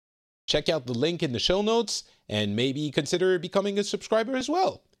check out the link in the show notes and maybe consider becoming a subscriber as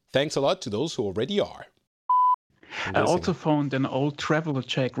well. Thanks a lot to those who already are. I also found an old traveler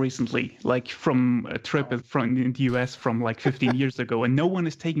check recently, like from a trip from in the US from like 15 years ago, and no one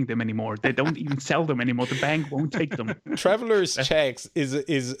is taking them anymore. They don't even sell them anymore. The bank won't take them. Traveler's checks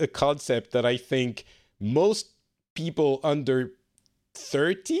is a concept that I think most people under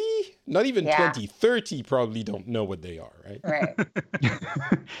 30, not even 20, 30 probably don't know what they are, right? Right.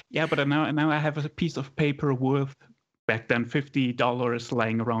 Yeah, but now I have a piece of paper worth back then $50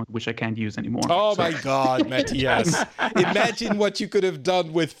 lying around, which I can't use anymore. Oh my God, Matthias. Imagine what you could have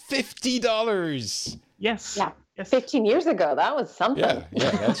done with $50. Yes. Yeah. Yes. 15 years ago, that was something.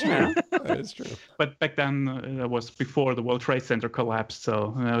 Yeah, that's true. That is true. But back then, it was before the World Trade Center collapsed,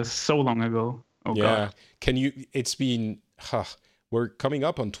 so it was so long ago. Oh God. It's been, we're coming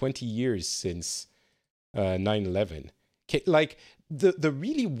up on 20 years since 9/11. Like, the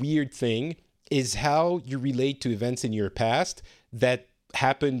really weird thing is how you relate to events in your past that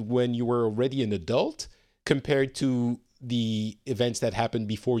happened when you were already an adult compared to the events that happened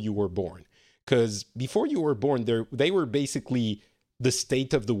before you were born. Because before you were born, they were basically the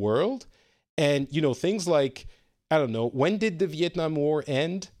state of the world. And, things like, I don't know, when did the Vietnam War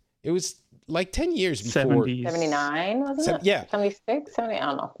end? It was like 10 years before. 70s. 79, wasn't it? Yeah. 76, 70, I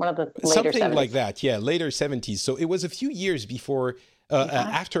don't know. One of the later Something 70s. like that. Yeah, later 70s. So it was a few years before,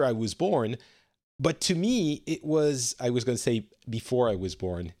 after I was born. But to me, it was, I was going to say before I was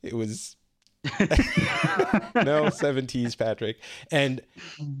born. It was, no, 70s, Patrick. And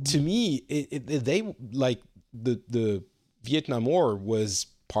to me, they like the Vietnam War was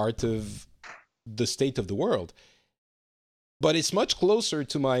part of the state of the world. But it's much closer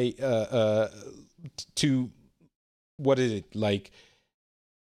to my, to what is it, like,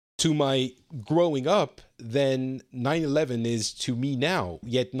 to my growing up than 9/11 is to me now.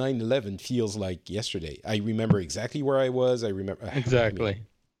 Yet 9/11 feels like yesterday. I remember exactly where I was. I remember exactly.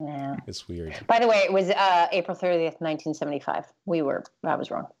 Yeah. It's weird. By the way, it was April 30th, 1975. I was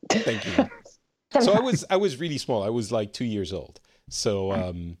wrong. Thank you. So I was really small. I was like 2 years old.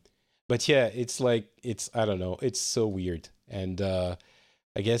 So, but yeah, I don't know. It's so weird. And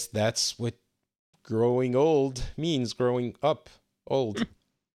I guess that's what growing old means, growing up old.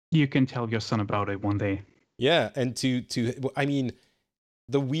 You can tell your son about it one day. Yeah, and I mean,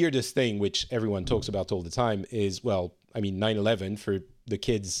 the weirdest thing, which everyone talks about all the time, is, 9/11 for the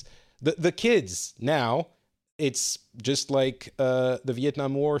kids. The kids now, it's just like the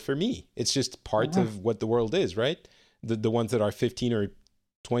Vietnam War for me. It's just part of what the world is, right? The ones that are 15 or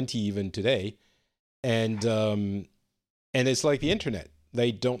 20 even today, and it's like the internet.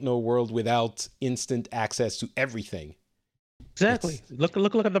 They don't know a world without instant access to everything. Exactly. Look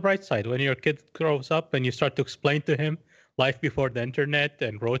at the bright side. When your kid grows up and you start to explain to him life before the internet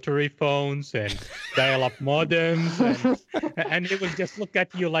and rotary phones and dial-up modems, and he will just look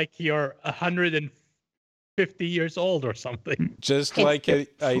at you like you're 150 years old or something. Just like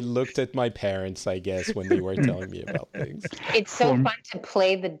I looked at my parents, I guess, when they were telling me about things. It's so fun to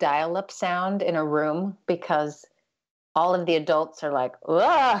play the dial-up sound in a room because all of the adults are like,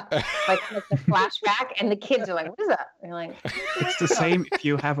 ugh, like the flashback, and the kids are like, what is that? And you're like, it's the same if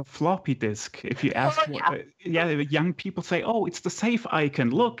you have a floppy disk. If you ask, young people say, oh, it's the save icon,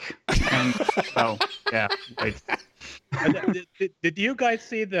 look. And, wait. Did you guys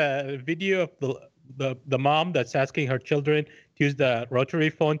see the video of the mom that's asking her children to use the rotary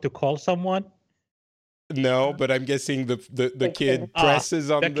phone to call someone? No, but I'm guessing the kid presses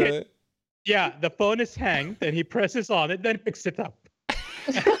on the... Yeah, the phone is hanged, and he presses on it, then picks it up.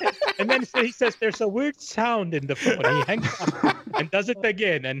 And then he says, there's a weird sound in the phone. And he hangs up and does it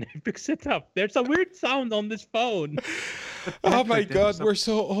again, and he picks it up. There's a weird sound on this phone. Oh my God, we're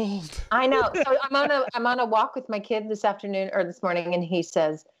so old. I know. So I'm on a walk with my kid this morning, and he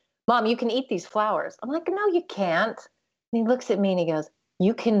says, Mom, you can eat these flowers. I'm like, no, you can't. And he looks at me and he goes,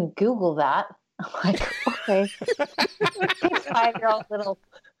 you can Google that. I'm like, okay. 5-year-old little...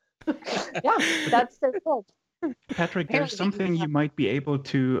 Yeah, that's their fault. Patrick, there's something you might be able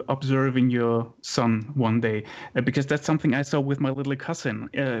to observe in your son one day, because that's something I saw with my little cousin.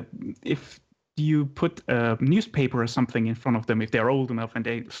 If you put a newspaper or something in front of them, if they're old enough and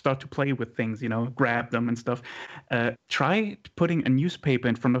they start to play with things, grab them and stuff, try putting a newspaper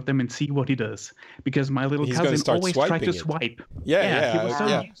in front of them and see what he does. Because my little cousin always tried to swipe. Yeah. He was so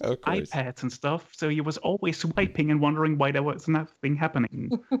used to iPads and stuff, so he was always swiping and wondering why there was nothing happening.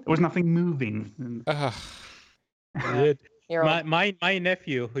 There was nothing moving. My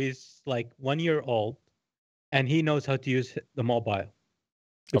nephew, who is like 1 year old, and he knows how to use the mobile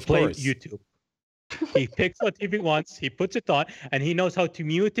to play YouTube. He picks what TV wants, he puts it on, and he knows how to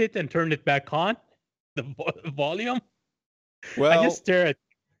mute it and turn it back on, the volume. Well, I just stare at.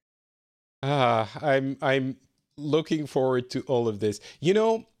 I'm looking forward to all of this. You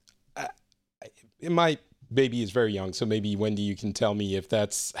know, my baby is very young, so maybe Wendy, you can tell me if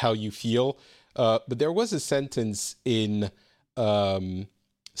that's how you feel. But there was a sentence in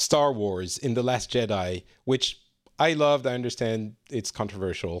Star Wars, in The Last Jedi, which I loved. I understand it's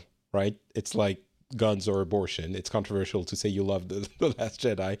controversial, right? It's like guns or abortion. It's controversial to say you love the Last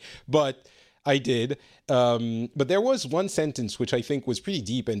Jedi, but I did. But there was one sentence which I think was pretty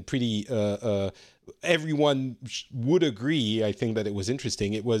deep and pretty, everyone would agree, I think, that it was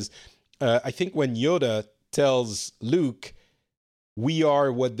interesting. It was, I think, when Yoda tells Luke, we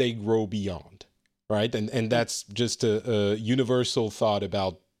are what they grow beyond, right? And that's just a universal thought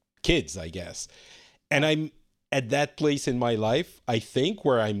about kids, I guess. And I'm at that place in my life, I think,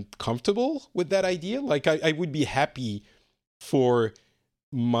 where I'm comfortable with that idea. Like, I would be happy for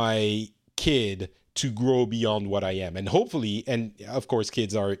my kid to grow beyond what I am. And hopefully, and of course,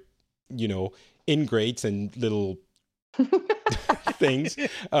 kids are, ingrates and little things.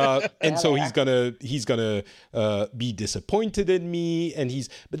 And so he's gonna be disappointed in me.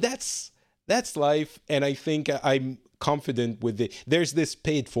 But that's life. And I think I'm confident with it. There's this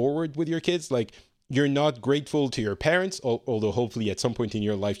pay it forward with your kids. Like, you're not grateful to your parents, although hopefully at some point in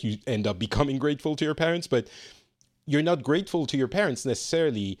your life you end up becoming grateful to your parents, but you're not grateful to your parents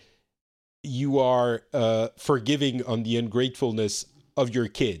necessarily. You are forgiving on the ungratefulness of your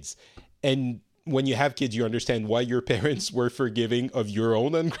kids. And when you have kids, you understand why your parents were forgiving of your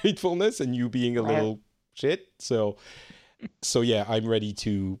own ungratefulness and you being a little shit. So yeah, I'm ready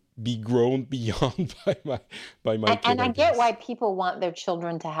to be grown beyond by my kid. And I get why people want their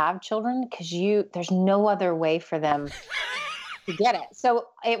children to have children, because there's no other way for them to get it. So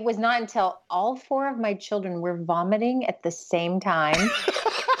it was not until all 4 of my children were vomiting at the same time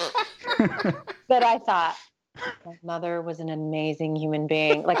that I thought my mother was an amazing human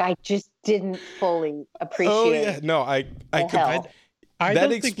being. Like, I just didn't fully appreciate. Oh yeah, no, I could.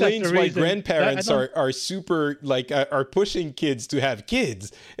 That explains why grandparents are super, like, are pushing kids to have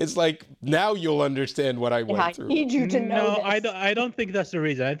kids. It's like, now you'll understand what I went through. I need you to know this. I don't think that's the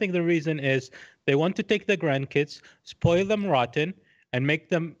reason. I think the reason is they want to take the grandkids, spoil them rotten, and make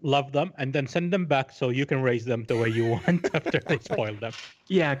them love them, and then send them back so you can raise them the way you want after they spoil them.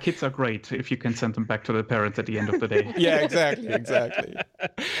 Yeah, kids are great if you can send them back to their parents at the end of the day. Yeah, exactly.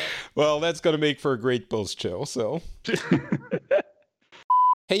 Well, that's going to make for a great post show, so...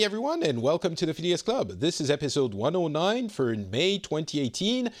 Hey everyone, and welcome to the Phileas Club. This is episode 109 for May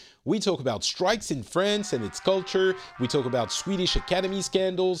 2018. We talk about strikes in France and its culture. We talk about Swedish Academy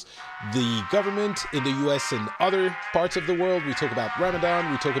scandals, the government in the US and other parts of the world. We talk about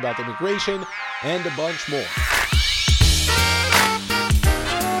Ramadan, we talk about immigration, and a bunch more.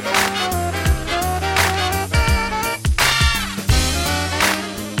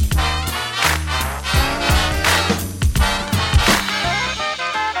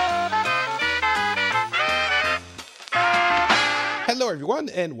 Hello everyone,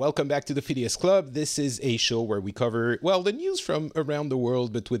 and welcome back to the Phileas Club. This is a show where we cover, the news from around the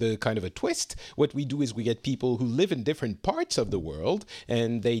world, but with a kind of a twist. What we do is we get people who live in different parts of the world,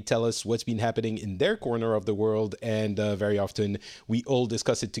 and they tell us what's been happening in their corner of the world, and very often we all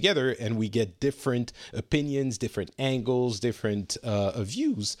discuss it together, and we get different opinions, different angles, different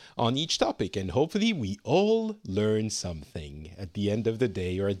views on each topic, and hopefully we all learn something at the end of the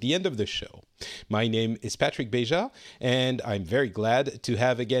day or at the end of the show. My name is Patrick Beja, and I'm very glad to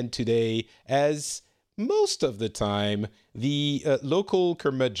have again today, as most of the time, the local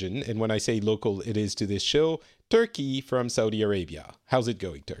curmudgeon, and when I say local, it is to this show, Turkey from Saudi Arabia. How's it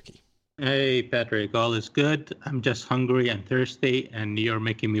going, Turkey? Hey, Patrick, all is good. I'm just hungry and thirsty, and you're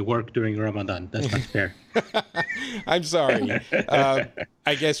making me work during Ramadan. That's not fair. I'm sorry.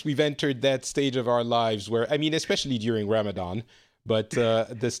 I guess we've entered that stage of our lives where, especially during Ramadan, but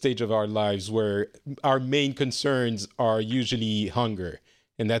the stage of our lives where our main concerns are usually hunger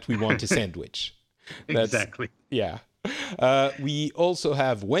and that we want a sandwich. Exactly. Yeah. We also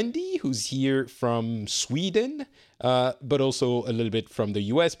have Wendy, who's here from Sweden, but also a little bit from the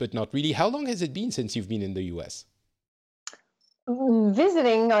US, but not really. How long has it been since you've been in the US?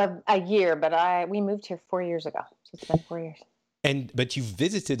 Visiting a year, but we moved here 4 years ago. So it's been 4 years. But you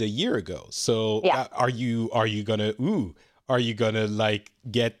visited a year ago. So yeah. Are you gonna like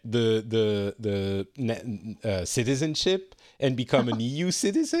get the citizenship and become an EU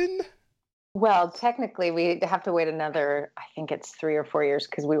citizen? Well, technically, we have to wait another, I think it's 3 or 4 years,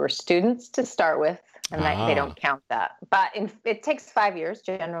 because we were students to start with, and they don't count that. But it takes 5 years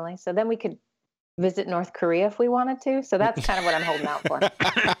generally, so then we could visit North Korea if we wanted to. So that's kind of what I'm holding out for.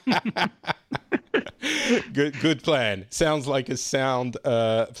 Good plan. Sounds like a sound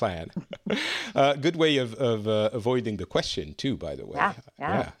plan. Good way of avoiding the question too, by the way.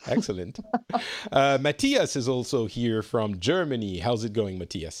 Yeah. Excellent. Matthias is also here from Germany. How's it going,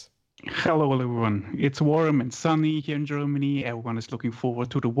 Matthias? Hello, everyone. It's warm and sunny here in Germany. Everyone is looking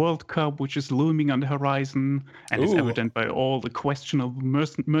forward to the World Cup, which is looming on the horizon, and it's evident by all the questionable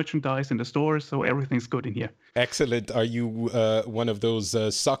merchandise in the stores. So everything's good in here. Excellent. Are you one of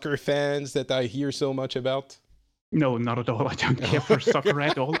those soccer fans that I hear so much about? No, not at all. I don't care for soccer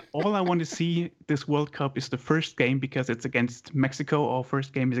at all. All I want to see this World Cup is the first game because it's against Mexico. Our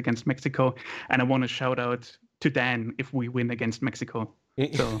first game is against Mexico, and I want to shout out to Dan if we win against Mexico.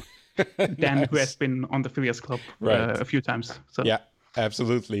 So. Dan, nice. Who has been on the Phileas Club a few times. So. Yeah,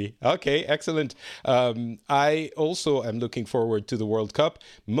 absolutely. Okay, excellent. I also am looking forward to the World Cup,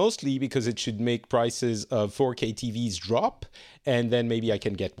 mostly because it should make prices of 4K TVs drop, and then maybe I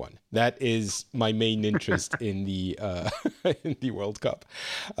can get one. That is my main interest in the in the World Cup.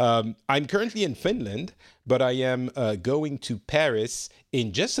 I'm currently in Finland, but I am going to Paris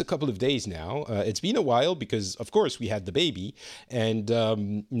in just a couple of days now. It's been a while because, of course, we had the baby,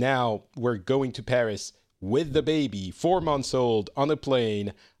 and now we're going to Paris with the baby, 4 months old, on a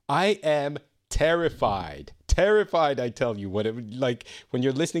plane. I am terrified, I tell you. When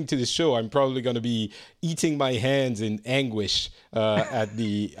you're listening to this show, I'm probably going to be eating my hands in anguish at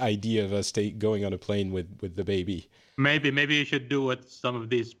the idea of us going on a plane with the baby. Maybe you should do what some of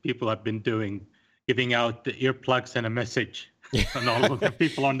these people have been doing, giving out the earplugs and a message on all of the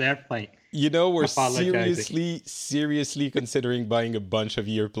people on the airplane. You know, we're seriously considering buying a bunch of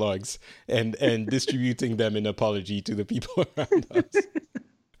earplugs and distributing them in apology to the people around us.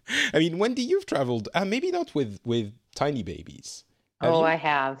 I mean, Wendy, you've traveled, maybe not with tiny babies. I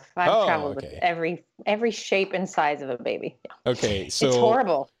have. I've traveled with every shape and size of a baby. Yeah. Okay, so it's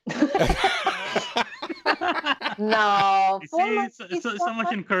horrible. No, so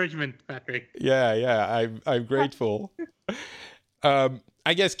much encouragement, Patrick. Yeah, I'm grateful.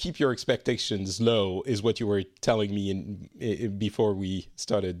 I guess keep your expectations low is what you were telling me before we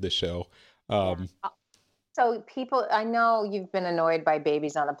started the show. So people, I know you've been annoyed by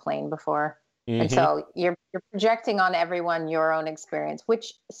babies on a plane before. Mm-hmm. And so you're projecting on everyone your own experience,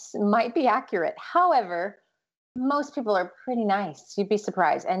 which might be accurate. However, most people are pretty nice. You'd be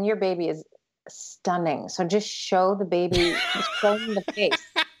surprised. And your baby is stunning. So just show the baby, show him the face.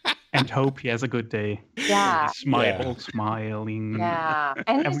 And hope he has a good day. Yeah. Smiling. Yeah.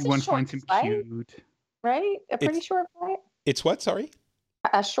 And everyone finds him cute. Right? A pretty short flight? It's what? Sorry?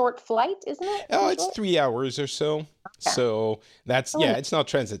 A short flight, isn't it? Oh, it's 3 hours or so. Okay. So that's, it's not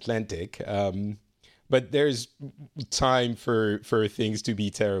transatlantic. But there's time for things to be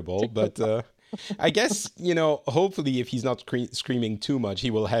terrible. But I guess, hopefully if he's not screaming too much,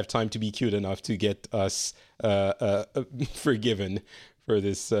 he will have time to be cute enough to get us forgiven for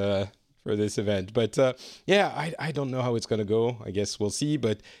this event. But I don't know how it's going to go. I guess we'll see.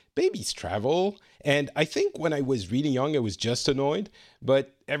 But babies travel. And I think when I was really young, I was just annoyed.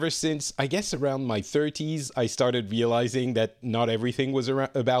 But ever since, I guess around my 30s, I started realizing that not everything was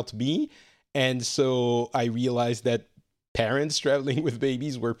about me. And so I realized that parents traveling with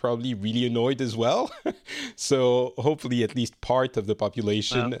babies were probably really annoyed as well. So hopefully at least part of the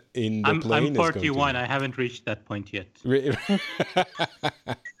population in the plane I'm 41. I haven't reached that point yet.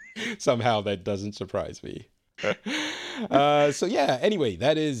 Somehow that doesn't surprise me. Anyway,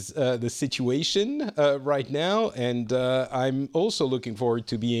 that is the situation right now. And I'm also looking forward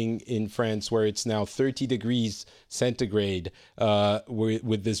to being in France where it's now 30 degrees centigrade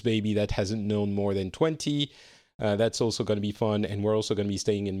with this baby that hasn't known more than 20. That's also going to be fun. And we're also going to be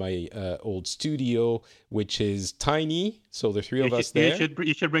staying in my old studio, which is tiny. So the three of us there.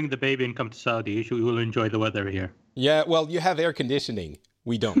 You should bring the baby and come to Saudi. You will enjoy the weather here. Yeah, well, you have air conditioning.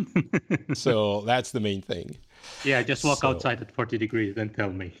 We don't. So that's the main thing. Yeah, just walk outside at 40 degrees and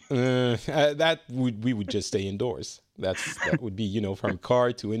tell me. We would just stay indoors. That would be, from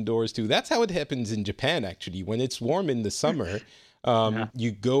car to indoors too. That's how it happens in Japan, actually. When it's warm in the summer,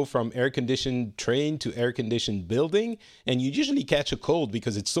 you go from air-conditioned train to air-conditioned building, and you usually catch a cold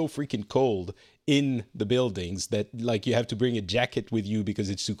because it's so freaking cold in the buildings that you have to bring a jacket with you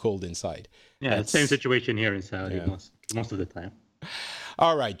because it's too cold inside. Yeah, same situation here in Saudi most of the time.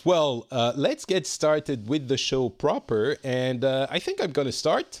 All right. Well, let's get started with the show proper. And I think I'm going to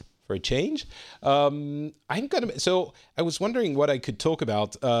start for a change. So I was wondering what I could talk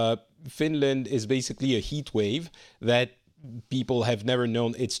about. Finland is basically a heat wave that people have never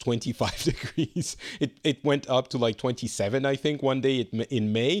known it's 25 degrees. It went up to like 27, I think, one day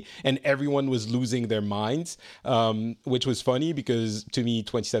in May, and everyone was losing their minds, which was funny because to me,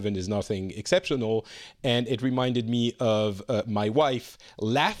 27 is nothing exceptional. And it reminded me of my wife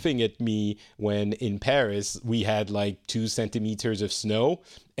laughing at me when in Paris we had like 2 centimeters of snow.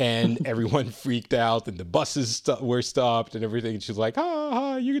 And everyone freaked out, and the buses were stopped, and everything. And she's like,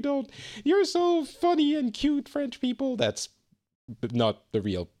 you're so funny and cute, French people. That's not the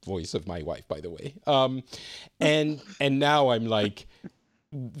real voice of my wife, by the way. And now I'm like,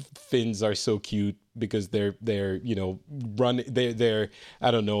 Finns are so cute because they're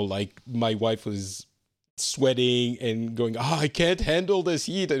I don't know, like my wife was sweating and going, I can't handle this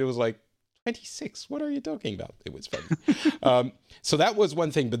heat. And it was like, 26, what are you talking about? It was funny. So that was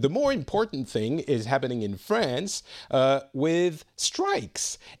one thing. But the more important thing is happening in France with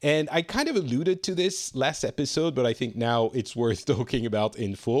strikes. And I kind of alluded to this last episode, but I think now it's worth talking about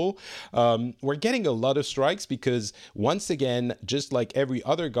in full. We're getting a lot of strikes because once again, just like every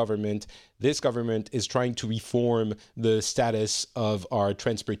other government, this government is trying to reform the status of our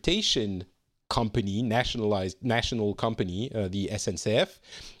transportation company, national company, the SNCF,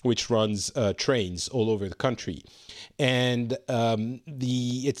 which runs trains all over the country. And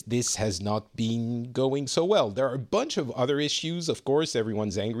this has not been going so well. There are a bunch of other issues. Of course,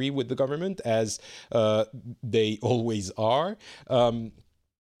 everyone's angry with the government, as they always are.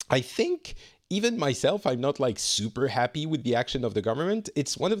 I think even myself, I'm not like super happy with the action of the government.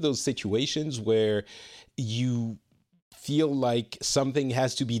 It's one of those situations where you feel like something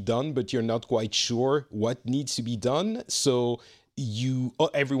has to be done, but you're not quite sure what needs to be done. So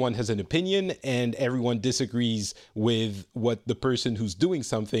everyone has an opinion and everyone disagrees with what the person who's doing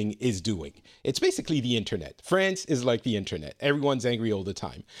something is doing. It's basically the internet. France is like the internet. Everyone's angry all the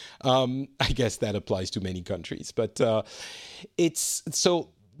time. I guess that applies to many countries, but there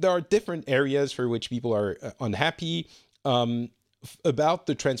are different areas for which people are unhappy. About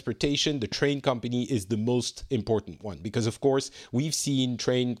the transportation, the train company is the most important one because, of course, we've seen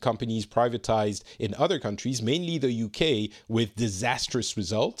train companies privatized in other countries, mainly the UK, with disastrous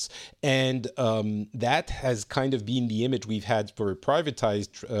results. And that has kind of been the image we've had for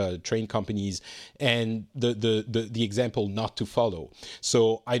privatized train companies and the example not to follow.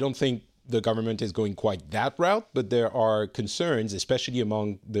 So I don't think the government is going quite that route, but there are concerns, especially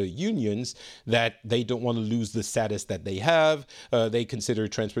among the unions, that they don't want to lose the status that they have. They consider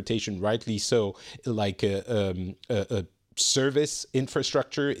transportation, rightly so, like a service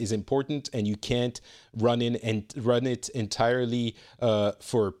infrastructure is important, and you can't run it entirely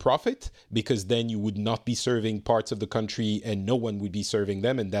for profit, because then you would not be serving parts of the country and no one would be serving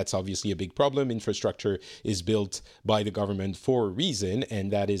them, and that's obviously a big problem. Infrastructure is built by the government for a reason,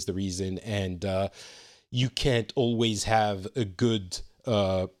 and that is the reason, and you can't always have a good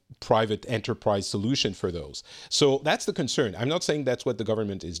private enterprise solution for those. So that's the concern. I'm not saying that's what the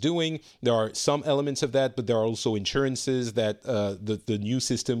government is doing. There are some elements of that, but there are also insurances that the new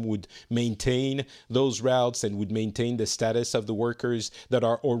system would maintain those routes and would maintain the status of the workers that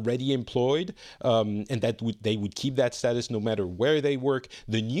are already employed, and that they would keep that status no matter where they work.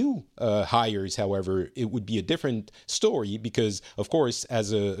 The new hires, however, it would be a different story because, of course,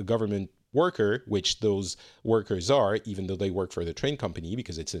 as a government worker, which those workers are, even though they work for the train company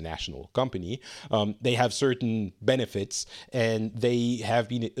because it's a national company, they have certain benefits and they have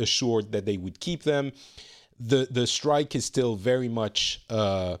been assured that they would keep them. The strike is still very much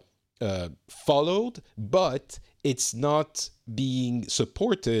followed, but it's not being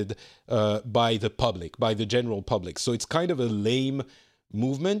supported by the public, by the general public. So it's kind of a lame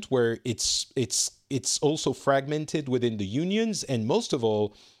movement where it's also fragmented within the unions, and most of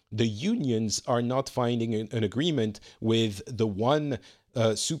all, the unions are not finding an agreement with the one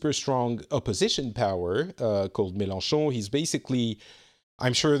super strong opposition power called Mélenchon. He's basically,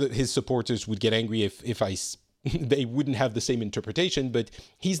 I'm sure that his supporters would get angry if they wouldn't have the same interpretation, but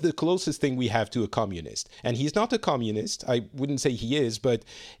he's the closest thing we have to a communist. And he's not a communist. I wouldn't say he is, but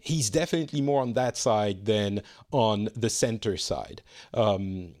he's definitely more on that side than on the center side.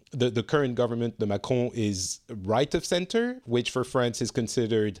 The current government, the Macron, is right of center, which for France is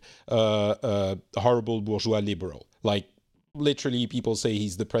considered a horrible bourgeois liberal. Like, literally, people say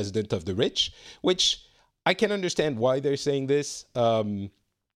he's the president of the rich, which I can understand why they're saying this.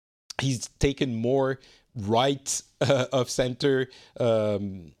 He's taken more right of center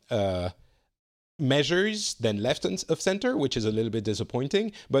measures than left of center, which is a little bit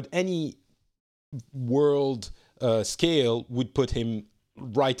disappointing. But any world scale would put him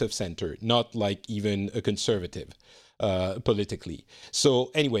right of center, not like even a conservative politically.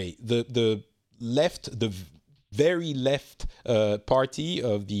 So anyway, the left, the very left party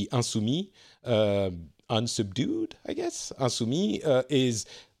of the Insoumis, unsubdued, I guess. Insoumis is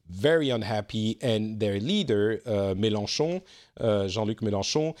very unhappy, and their leader, Mélenchon, Jean-Luc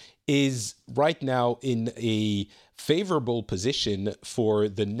Mélenchon, is right now in a favorable position for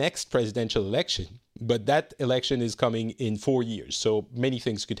the next presidential election. But that election is coming in 4 years, so many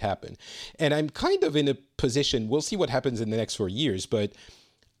things could happen. And I'm kind of in a position, we'll see what happens in the next 4 years, but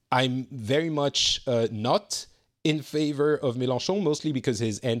I'm very much not in favor of Mélenchon, mostly because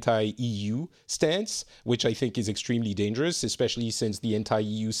his anti-EU stance, which I think is extremely dangerous, especially since the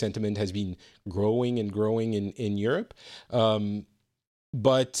anti-EU sentiment has been growing and growing in Europe.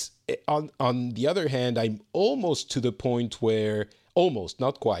 But on the other hand, I'm almost to the point where, almost,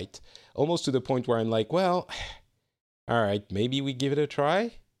 not quite, almost to the point where I'm like, well, all right, maybe we give it a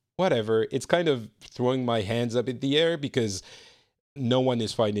try. Whatever. It's kind of throwing my hands up in the air because no one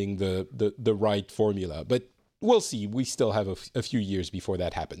is finding the right formula. But we'll see. We still have a few years before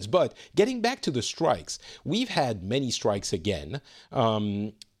that happens. But getting back to the strikes, we've had many strikes again.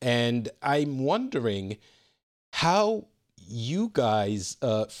 And I'm wondering how you guys,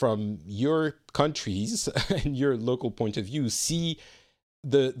 from your countries and your local point of view, see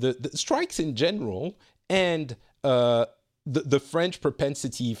the strikes in general and the French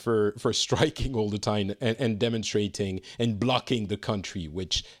propensity for striking all the time and demonstrating and blocking the country,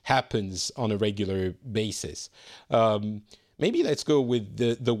 which happens on a regular basis. Maybe let's go with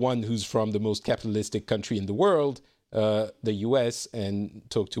the one who's from the most capitalistic country in the world, the US, and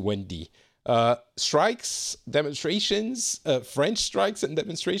talk to Wendy. Strikes, demonstrations, French strikes and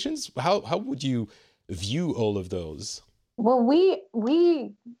demonstrations. How would you view all of those? Well,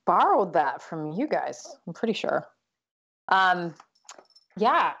 we borrowed that from you guys, I'm pretty sure.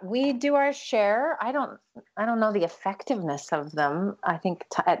 Yeah, we do our share. I don't know the effectiveness of them. I think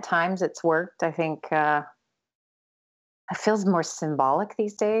at times it's worked. I think it feels more symbolic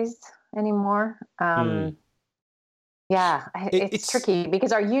these days anymore. Yeah, it's tricky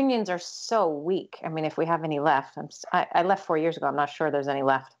because our unions are so weak. I mean, if we have any left, I left 4 years ago. I'm not sure there's any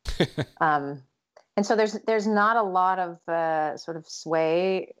left. And so there's not a lot of sort of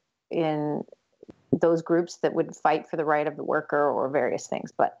sway in those groups that would fight for the right of the worker or various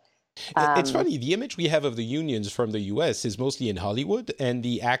things. But it's funny, the image we have of the unions from the US is mostly in Hollywood, and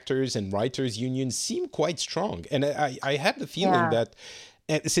the actors and writers unions seem quite strong. And I have the feeling that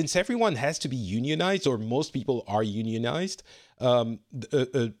since everyone has to be unionized, or most people are unionized, an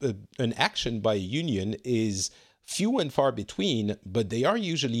action by a union is few and far between, but they are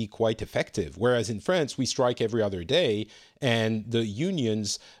usually quite effective. Whereas in France, we strike every other day, and the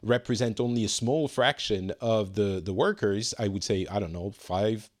unions represent only a small fraction of the workers. I would say, I don't know,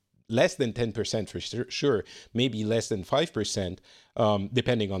 less than 10% for sure, maybe less than 5%,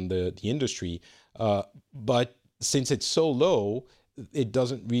 depending on the industry. But since it's so low, it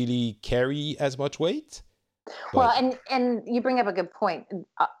doesn't really carry as much weight. Well, and you bring up a good point.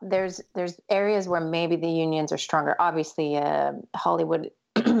 There's areas where maybe the unions are stronger. Obviously, Hollywood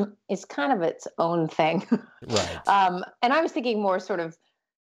is kind of its own thing. Right. And I was thinking more sort of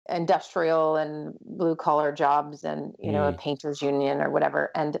industrial and blue collar jobs, and a painters union or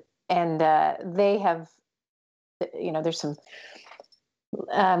whatever. And they have, there's some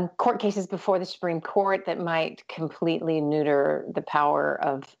court cases before the Supreme Court that might completely neuter the power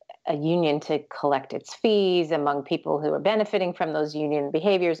of a union to collect its fees among people who are benefiting from those union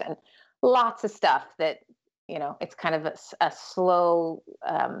behaviors, and lots of stuff that, it's kind of a slow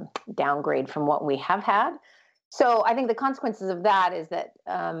downgrade from what we have had. So I think the consequences of that is that,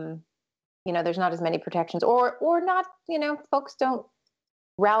 there's not as many protections, or not, folks don't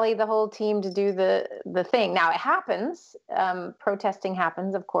rally the whole team to do the thing. Now it happens, protesting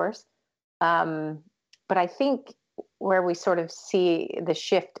happens, of course. But I think where we sort of see the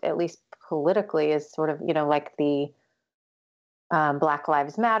shift, at least politically, is sort of, like the Black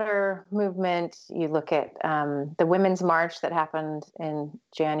Lives Matter movement. You look at the Women's March that happened in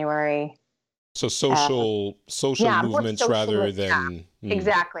January. So social movements rather than... Yeah,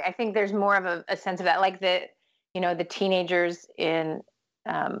 exactly. I think there's more of a sense of that, like the teenagers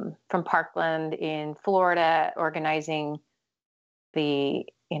from Parkland in Florida organizing the,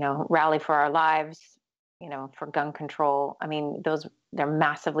 Rally for Our Lives, for gun control. I mean, they're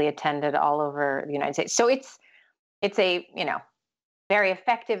massively attended all over the United States. So it's a, very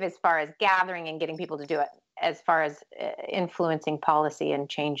effective as far as gathering and getting people to do it, as far as influencing policy and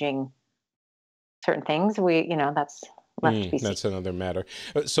changing certain things. That's left to be seen. That's another matter.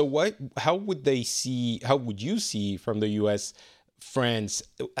 So how would you see from the US France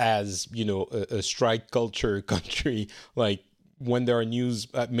as, a strike culture country? Like, when there are news,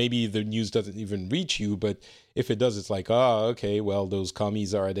 maybe the news doesn't even reach you, but if it does, it's like, oh, okay, well, those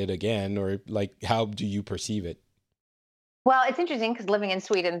commies are at it again, or like, how do you perceive it? Well, it's interesting because living in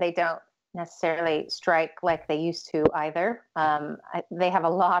Sweden, they don't necessarily strike like they used to either. They have a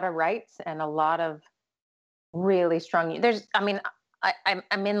lot of rights and a lot of really strong.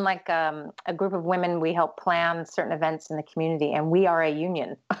 I'm in like a group of women. We help plan certain events in the community, and we are a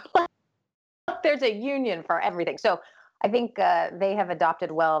union. There's a union for everything. So I think they have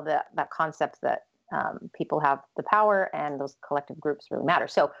adopted well that concept that people have the power and those collective groups really matter.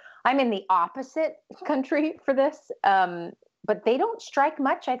 So I'm in the opposite country for this, but they don't strike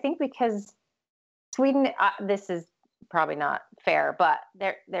much, I think, because Sweden, this is probably not fair, but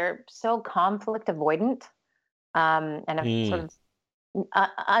they're so conflict avoidant and sort of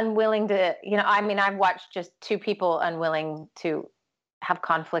unwilling to, I've watched just two people unwilling to have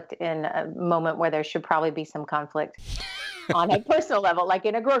conflict in a moment where there should probably be some conflict on a personal level, like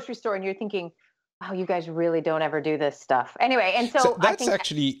in a grocery store, and you're thinking, wow, you guys really don't ever do this stuff. Anyway, and so that's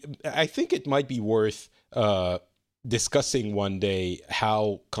I think it might be worth discussing one day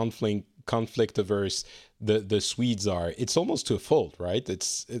how conflict averse the Swedes are. It's almost to a fault, right?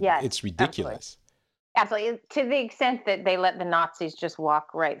 It's ridiculous. Absolutely. To the extent that they let the Nazis just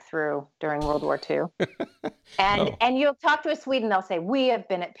walk right through during World War II. And you'll talk to a Swede and they'll say, we have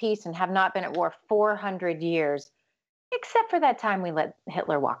been at peace and have not been at war 400 years, except for that time we let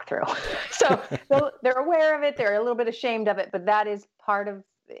Hitler walk through. So they're aware of it. They're a little bit ashamed of it, but that is part of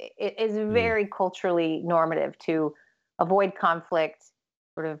it. Is very culturally normative to avoid conflict,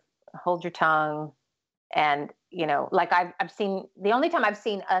 sort of hold your tongue. And, like I've seen, the only time I've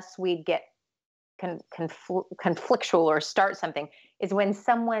seen a Swede get conflictual or start something is when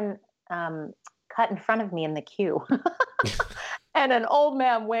someone cut in front of me in the queue and an old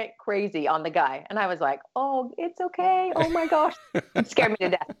man went crazy on the guy, and I was like, oh, it's okay, oh my gosh. It scared me to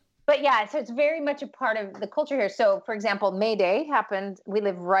death. But yeah, so it's very much a part of the culture here. So for example, May Day happened, we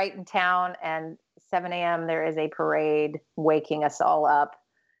live right in town, and 7 a.m. there is a parade waking us all up,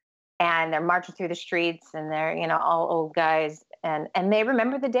 and they're marching through the streets, and they're all old guys. And they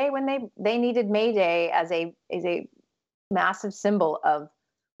remember the day when they needed May Day as a massive symbol of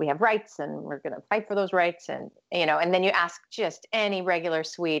we have rights and we're going to fight for those rights. And, and then you ask just any regular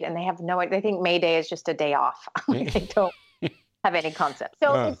Swede and they have they think May Day is just a day off. They don't have any concept.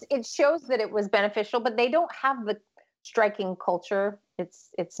 So it shows that it was beneficial, but they don't have the striking culture.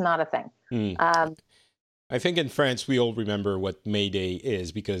 It's not a thing. I think in France, we all remember what May Day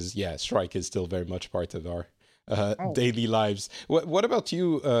is because, strike is still very much part of our daily lives. What about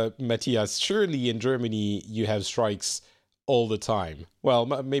you, Matthias? Surely in Germany you have strikes all the time. Well,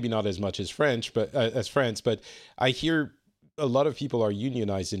 maybe not as much as France, but I hear a lot of people are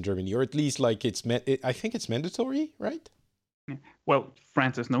unionized in Germany, or at least like I think it's mandatory, right? Well,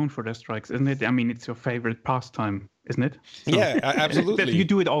 France is known for their strikes, isn't it? I mean, it's your favorite pastime, isn't it? So, yeah, absolutely. You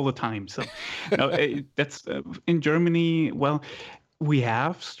do it all the time. So that's in Germany. Well, we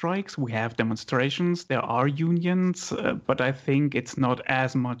have strikes, we have demonstrations, there are unions, but I think it's not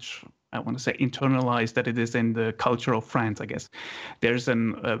as much, I want to say, internalized that it is in the culture of France, I guess. There's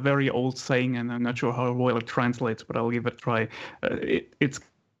a very old saying, and I'm not sure how well it translates, but I'll give it a try. It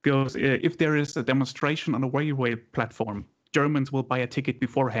goes, if there is a demonstration on a railway platform, Germans will buy a ticket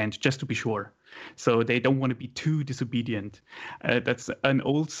beforehand just to be sure. So they don't want to be too disobedient. That's an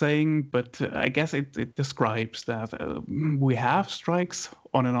old saying, but I guess it describes that we have strikes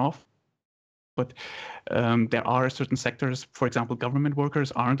on and off. But there are certain sectors, for example, government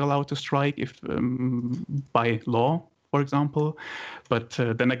workers aren't allowed to strike if by law, for example. But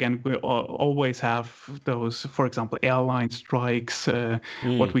then again, we always have those, for example, airline strikes,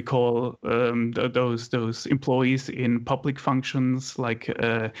 what we call those employees in public functions, like,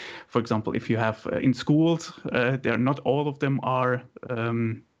 for example, if you have in schools, not all of them are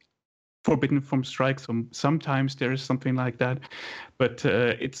forbidden from strikes. So sometimes there is something like that, but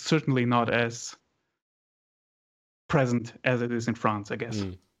it's certainly not as present as it is in France, I guess.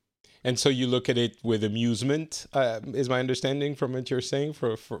 And so you look at it with amusement, is my understanding from what you're saying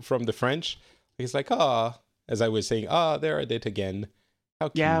from the French. It's like, as I was saying, there I did again. How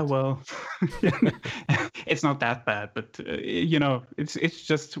cute. Yeah, well, it's not that bad, but it's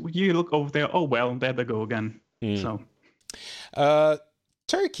just you look over there. Oh well, there they go again. So,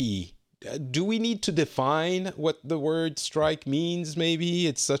 Turkey. Do we need to define what the word strike means? Maybe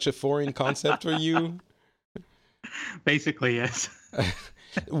it's such a foreign concept for you. Basically, yes.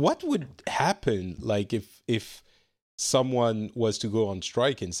 What would happen, like if someone was to go on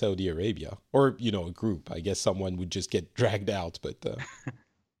strike in Saudi Arabia, or a group? I guess someone would just get dragged out. But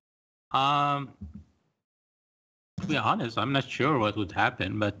To be honest, I'm not sure what would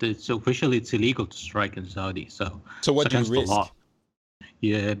happen, but it's illegal to strike in Saudi. So what do you against the risk? law.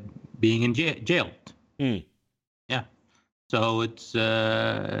 Yeah, being in jailed. Mm. Yeah. So it's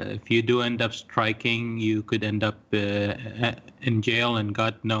if you do end up striking, you could end up in jail, and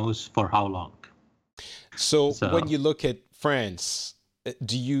God knows for how long. So when you look at France,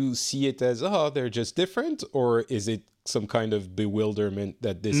 do you see it as, they're just different, or is it some kind of bewilderment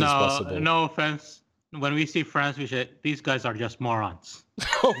that this is possible? No offense. When we see France, we say these guys are just morons.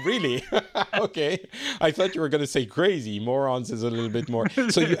 Oh, really? Okay. I thought you were going to say crazy. Morons is a little bit more.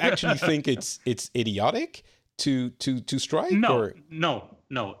 So you actually think it's idiotic to strike? No.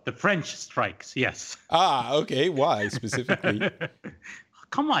 The French strikes, yes. Okay. Why specifically?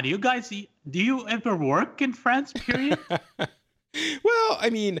 Come on, you guys. Do you ever work in France, period? Well, I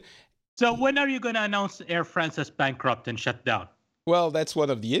mean... So when are you going to announce Air France as bankrupt and shut down? Well, that's one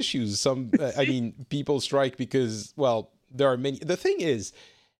of the issues. I mean, people strike because, well, there are many. The thing is,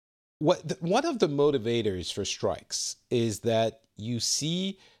 one of the motivators for strikes is that you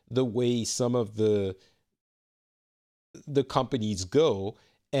see the way some of the companies go.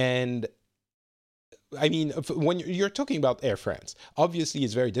 And I mean, when you're talking about Air France, obviously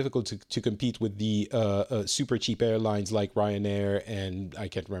it's very difficult to compete with the super cheap airlines like Ryanair, and I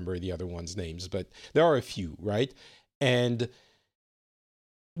can't remember the other ones' names, but there are a few, right? And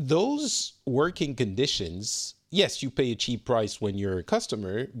those working conditions, yes, you pay a cheap price when you're a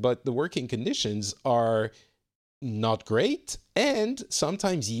customer, but the working conditions are not great, and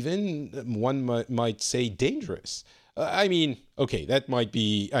sometimes even one might say dangerous. I mean, okay, I might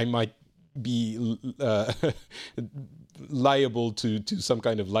be liable to some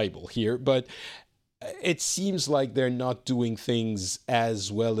kind of libel here, but it seems like they're not doing things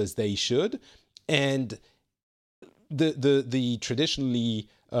as well as they should, and the traditionally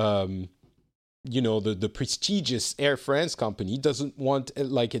the prestigious Air France company doesn't want,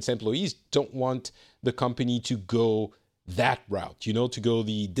 like its employees don't want the company to go that route, to go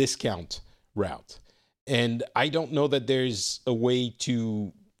the discount route. And I don't know that there's a way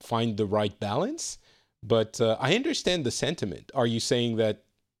to find the right balance, but I understand the sentiment. Are you saying that,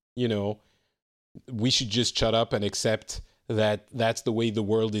 we should just shut up and accept that that's the way the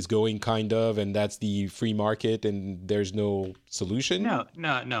world is going, kind of, and that's the free market and there's no solution? No.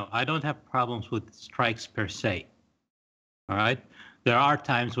 I don't have problems with strikes per se. All right? There are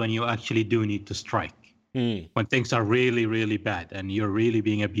times when you actually do need to strike. When things are really, really bad and you're really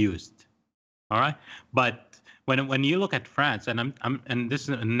being abused. All right? But when you look at France, and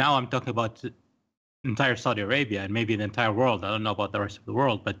now I'm talking about entire Saudi Arabia and maybe the entire world. I don't know about the rest of the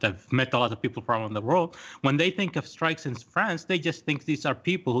world, but I've met a lot of people from around the world. When they think of strikes in France, they just think these are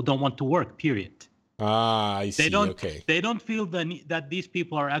people who don't want to work, period. I see. They don't feel that these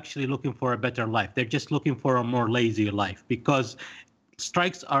people are actually looking for a better life. They're just looking for a more lazy life, because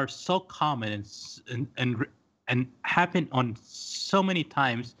strikes are so common and happen on so many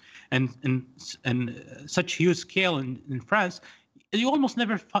times and such huge scale in France. You almost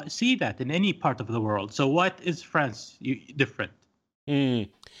never see that in any part of the world. So what is France different?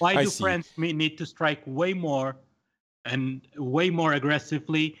 Why do France need to strike way more and way more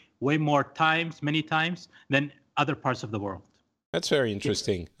aggressively, way more times, many times, than other parts of the world? That's very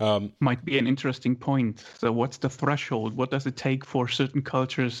interesting. Might be an interesting point. So what's the threshold? What does it take for certain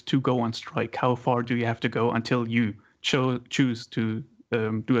cultures to go on strike? How far do you have to go until you choose to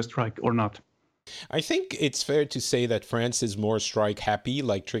do a strike or not? I think it's fair to say that France is more strike happy,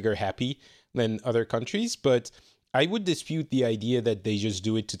 like trigger happy, than other countries, but I would dispute the idea that they just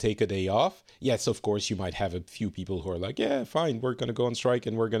do it to take a day off. Yes, of course, you might have a few people who are like, yeah, fine, we're going to go on strike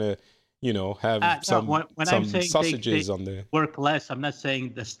and we're going to, have some sausages on the... Work less, I'm not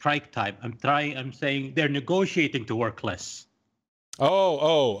saying the strike time. I'm saying they're negotiating to work less.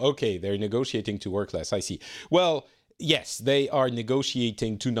 Oh, okay. They're negotiating to work less. I see. Well, yes, they are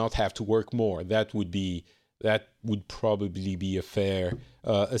negotiating to not have to work more. That would probably be a fair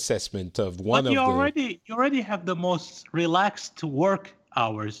assessment of one of the... You already have the most relaxed work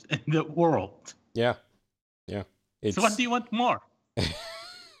hours in the world. Yeah. So what do you want more?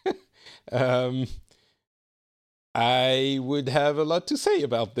 I would have a lot to say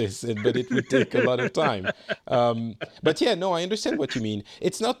about this, but it would take a lot of time. But yeah, no, I understand what you mean.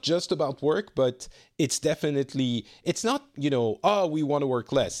 It's not just about work, but it's definitely, it's not, we want to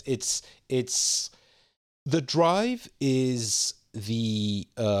work less. It's the drive is the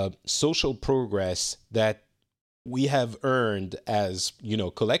social progress that we have earned as,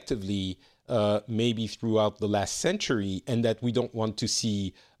 collectively, maybe throughout the last century, and that we don't want to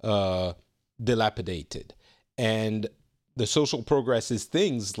see dilapidated. And the social progress is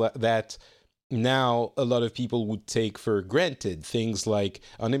things that now a lot of people would take for granted things like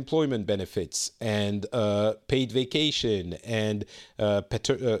unemployment benefits and paid vacation and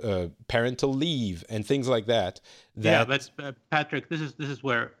parental leave and things like that. Yeah, but Patrick, this is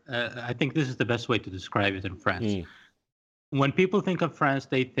where I think this is the best way to describe it in France. When people think of France,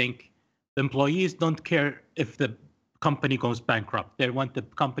 they think the employees don't care if the company goes bankrupt. They want the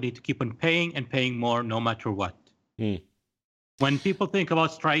company to keep on paying and paying more no matter what. When people think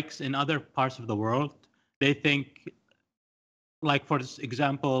about strikes in other parts of the world, they think, like for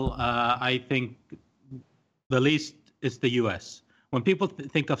example, I think the least is the U.S. When people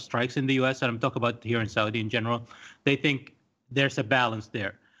think of strikes in the U.S., and I'm talking about here in Saudi in general, they think there's a balance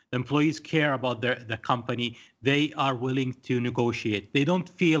there. The employees care about the company. They are willing to negotiate. They don't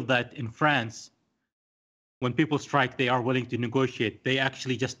feel that in France, when people strike, they are willing to negotiate. They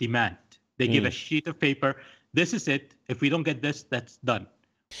actually just demand. They give a sheet of paper. This is it. If we don't get this, that's done.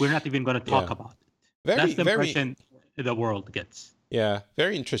 We're not even going to talk about it. That's the impression the world gets. Yeah,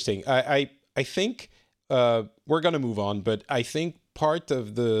 very interesting. I think we're going to move on, but I think part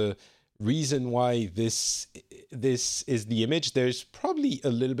of the reason why this is the image, there's probably a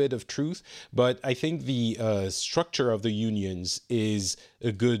little bit of truth, but I think the structure of the unions is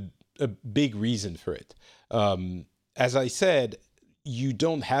a big reason for it. As I said, you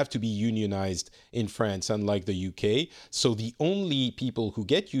don't have to be unionized in France, unlike the UK. So the only people who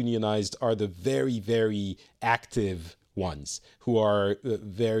get unionized are the very, very active ones who are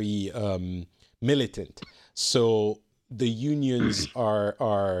very militant. So the unions are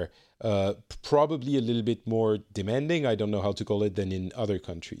probably a little bit more demanding, I don't know how to call it, than in other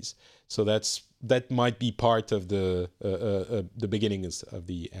countries. So that might be part of the beginnings of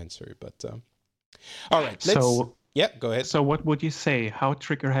the answer. But all right, yeah, go ahead. So what would you say? How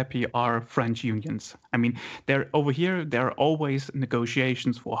trigger happy are French unions? I mean, there are always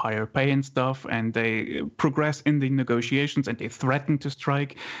negotiations for higher pay and stuff, and they progress in the negotiations and they threaten to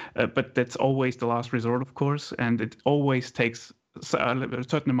strike, but that's always the last resort, of course, and it always takes a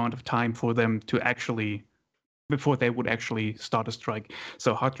certain amount of time for them to actually, before they would actually start a strike.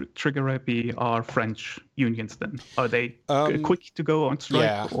 So how trigger happy are French unions then? Are they quick to go on strike?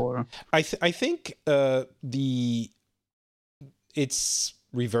 Yeah. Or I think it's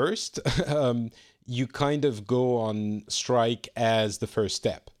reversed. You kind of go on strike as the first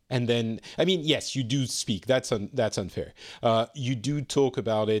step. And then, I mean, yes, you do speak. That's unfair. You do talk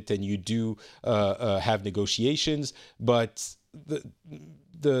about it and you do have negotiations, but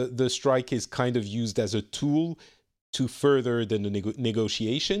the strike is kind of used as a tool to further the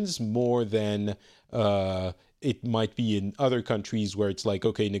negotiations more than it might be in other countries where it's like,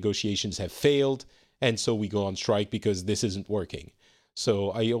 okay, negotiations have failed, and so we go on strike because this isn't working.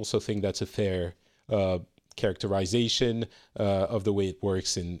 So I also think that's a fair characterization of the way it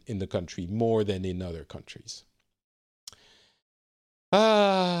works in the country more than in other countries.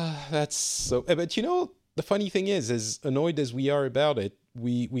 That's so. But you know, the funny thing is, as annoyed as we are about it,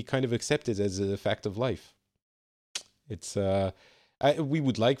 we kind of accept it as a fact of life. It's we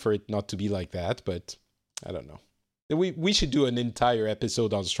would like for it not to be like that, but I don't know. We should do an entire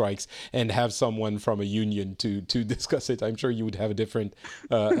episode on strikes and have someone from a union to discuss it. I'm sure you would have a different,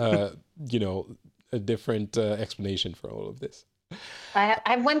 explanation for all of this. I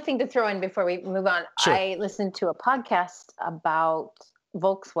have one thing to throw in before we move on. Sure. I listened to a podcast about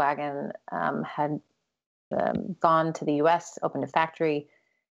Volkswagen had gone to the US, opened a factory,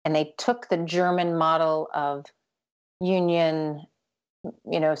 and they took the German model of union,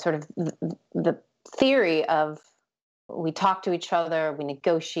 sort of the theory of we talk to each other, we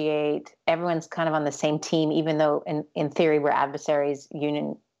negotiate, everyone's kind of on the same team, even though in theory we're adversaries,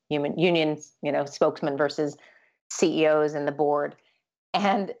 unions, spokesmen versus CEOs and the board.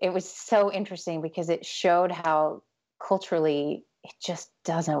 And it was so interesting because it showed how culturally it just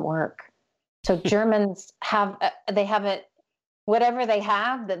doesn't work. So Germans whatever they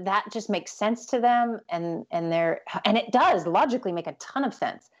have, that just makes sense to them, and it does logically make a ton of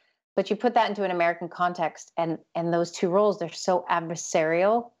sense. But you put that into an American context, and those two roles, they're so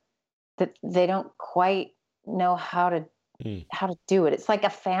adversarial that they don't quite know how to do it. It's like a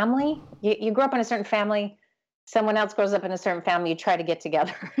family. You grow up in a certain family, someone else grows up in a certain family, you try to get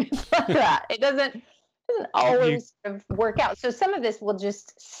together. It's like that. It doesn't always sort of work out. So some of this will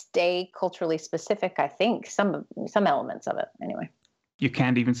just stay culturally specific, I think, some elements of it anyway. You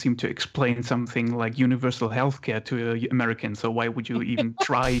can't even seem to explain something like universal healthcare to Americans. So why would you even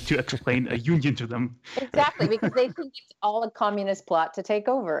try to explain a union to them? Exactly, because they think it's all a communist plot to take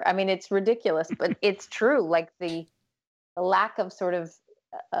over. I mean, it's ridiculous, but it's true. Like the lack of sort of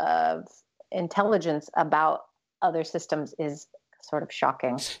intelligence about other systems is sort of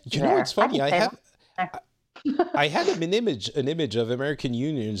shocking. You know, it's funny. I had an image of American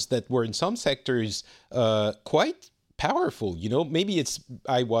unions that were in some sectors quite powerful. You know, maybe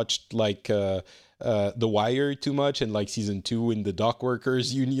I watched like The Wire too much, and like season 2 in the dock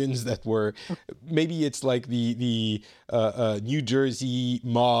workers unions that were, maybe it's like the New Jersey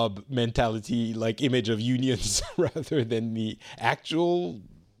mob mentality, like image of unions rather than the actual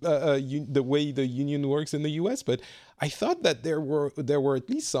the way the union works in the U.S. But I thought that there were at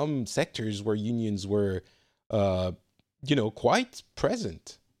least some sectors where unions were, quite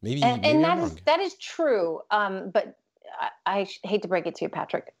present. Maybe I'm wrong. That is true. But I hate to break it to you,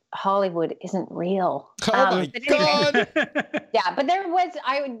 Patrick. Hollywood isn't real. Oh my God! Yeah, but there was.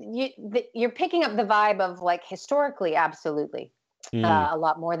 You're picking up the vibe of like historically, absolutely, a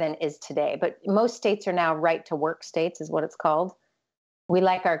lot more than is today. But most states are now right to work states, is what it's called. We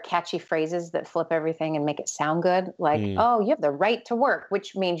like our catchy phrases that flip everything and make it sound good. Like, oh, you have the right to work,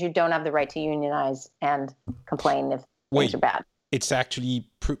 which means you don't have the right to unionize and complain if things are bad. It's actually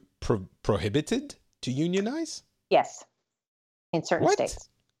prohibited to unionize? Yes, in certain states.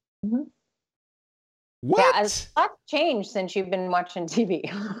 Mm-hmm. What? Yeah, a lot's changed since you've been watching TV.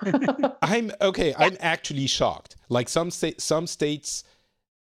 I'm actually shocked. Like some states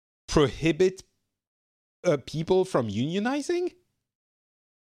prohibit people from unionizing?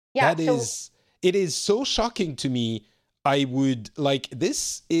 Yeah, it is so shocking to me. I would like,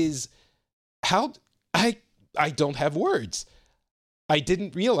 this is how I don't have words. I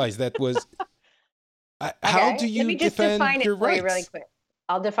didn't realize that was. How do you defend your rights? Really quick.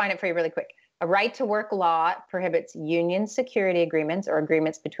 I'll define it for you really quick. A right to work law prohibits union security agreements or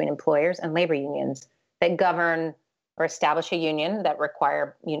agreements between employers and labor unions that govern or establish a union that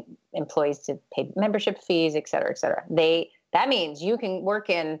require employees to pay membership fees, et cetera, et cetera. That means you can work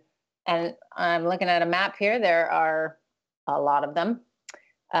in, and I'm looking at a map here, there are a lot of them.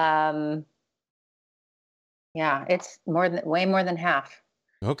 Yeah, it's way more than half.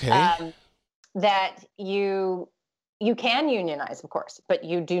 Okay. That you can unionize, of course, but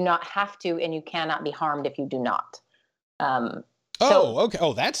you do not have to, and you cannot be harmed if you do not. Okay.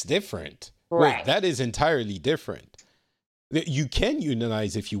 Oh, that's different. Right. Wait, that is entirely different. You can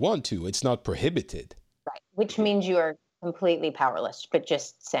unionize if you want to. It's not prohibited. Right. Which means you are completely powerless, but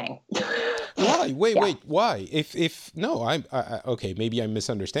just saying. Why? Wait. Why? If no, I okay, maybe I'm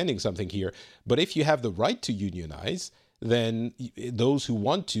misunderstanding something here. But if you have the right to unionize, then those who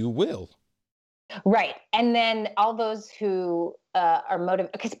want to will. Right. And then all those who are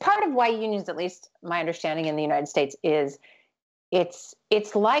motivated, because part of why unions, at least my understanding in the United States, is it's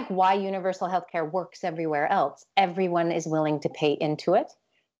like why universal healthcare works everywhere else. Everyone is willing to pay into it,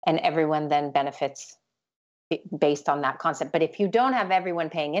 and everyone then benefits based on that concept. But if you don't have everyone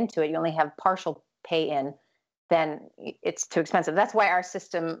paying into it, you only have partial pay in, then it's too expensive. That's why our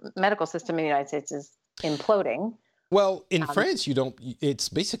medical system in the United States is imploding. Well, in France, you don't. It's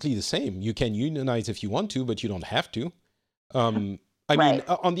basically the same. You can unionize if you want to, but you don't have to. I mean,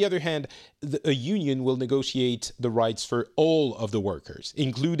 on the other hand, a union will negotiate the rights for all of the workers,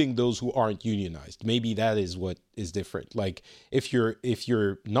 including those who aren't unionized. Maybe that is what is different. Like if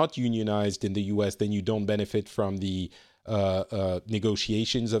you're not unionized in the U.S., then you don't benefit from the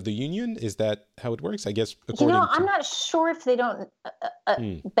negotiations of the union. Is that how it works? I guess. I'm not sure if they don't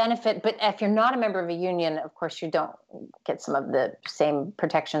benefit, but if you're not a member of a union, of course, you don't get some of the same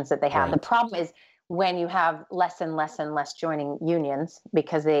protections that they have. Right. The problem is when you have less and less and less joining unions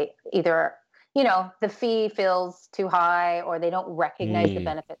because they either, the fee feels too high or they don't recognize the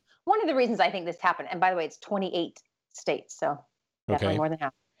benefit. One of the reasons I think this happened, and by the way, it's 28 states, so definitely more than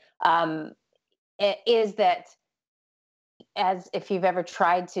half, is that as if you've ever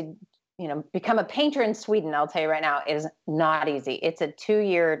tried to, become a painter in Sweden, I'll tell you right now, is not easy. It's a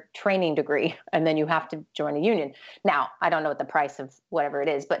 2-year training degree, and then you have to join a union. Now, I don't know what the price of whatever it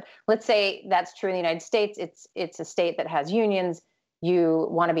is, but let's say that's true in the United States. It's a state that has unions. You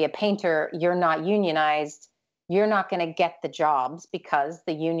want to be a painter. You're not unionized. You're not going to get the jobs because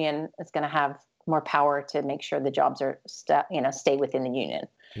the union is going to have more power to make sure the jobs are, stay within the union.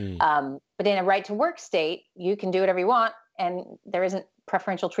 But in a right to work state, you can do whatever you want, and there isn't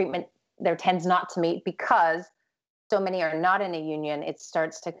preferential treatment. There tends not to meet because so many are not in a union. It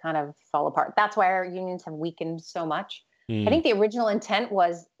starts to kind of fall apart. That's why our unions have weakened so much. I think the original intent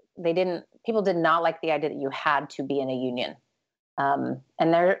was people did not like the idea that you had to be in a union. And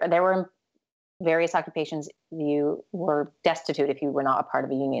there were various occupations you were destitute if you were not a part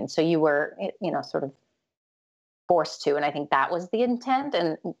of a union. So you were, sort of forced to. And I think that was the intent.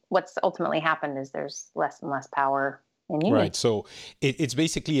 And what's ultimately happened is there's less and less power in unions. Right. So it's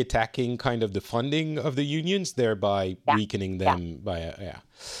basically attacking kind of the funding of the unions, thereby weakening them by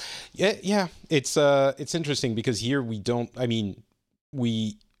yeah. It's interesting because here we don't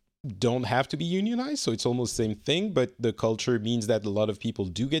have to be unionized, so it's almost the same thing, but the culture means that a lot of people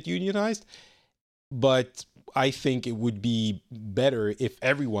do get unionized. But I think it would be better if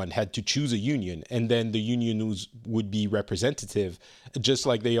everyone had to choose a union, and then the unions would be representative, just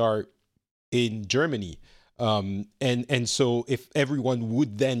like they are in Germany. And so if everyone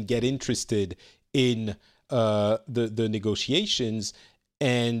would then get interested in the negotiations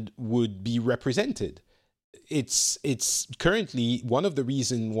and would be represented. It's currently one of the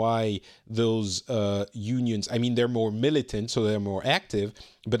reasons why those unions, I mean, they're more militant, so they're more active,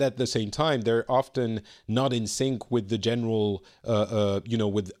 but at the same time, they're often not in sync with the general,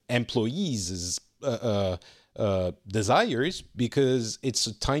 with employees' desires, because it's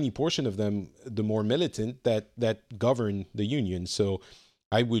a tiny portion of them, the more militant, that govern the union. So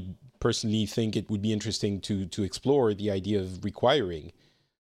I would personally think it would be interesting to explore the idea of requiring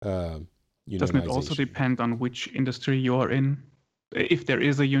Doesn't it also depend on which industry you are in? If there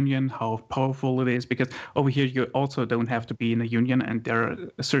is a union, how powerful it is? Because over here, you also don't have to be in a union, and there are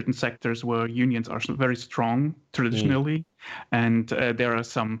certain sectors where unions are very strong traditionally, and there are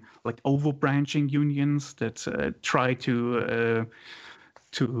some like overbranching unions that try to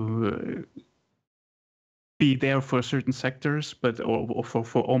be there for certain sectors, but or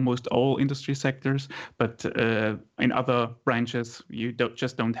for almost all industry sectors. But in other branches, you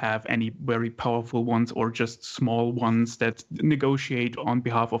don't have any very powerful ones, or just small ones that negotiate on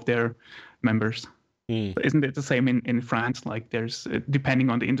behalf of their members. Isn't it the same in France? Like there's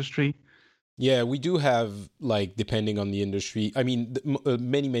depending on the industry. Yeah, we do have, like, depending on the industry. I mean,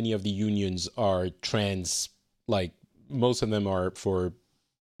 many of the unions are trans. Like most of them are for.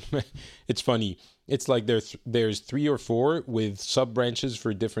 It's funny. It's like there's 3 or 4 with sub branches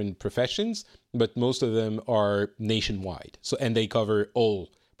for different professions, but most of them are nationwide. So, and they cover all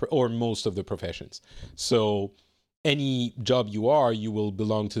or most of the professions. So any job you will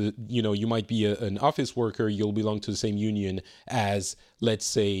belong to, you might be an office worker, you'll belong to the same union as, let's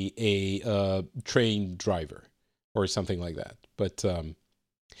say, a train driver or something like that. But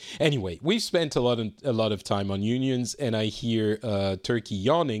anyway, we've spent a lot of time on unions, and I hear Turkey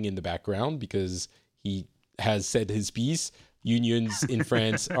yawning in the background because he has said his piece. Unions in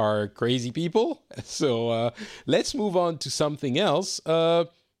France are crazy people. So let's move on to something else.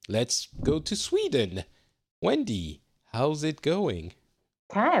 Let's go to Sweden. Wendy, how's it going?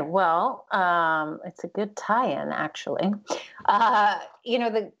 Okay, well, it's a good tie-in, actually.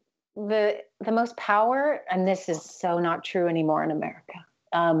 The most power, and this is so not true anymore in America,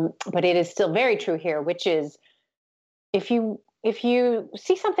 but it is still very true here, which is if you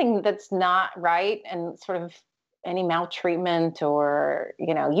see something that's not right and sort of any maltreatment, or,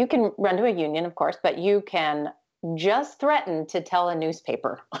 you can run to a union, of course, but you can just threaten to tell a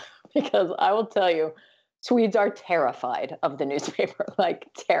newspaper because I will tell you, Swedes are terrified of the newspaper, like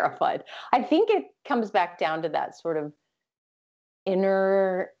terrified. I think it comes back down to that sort of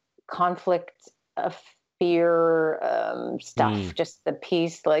inner conflict of fear stuff, just the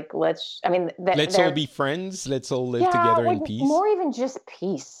peace. Like, let's all be friends. Let's all live together in peace. More even just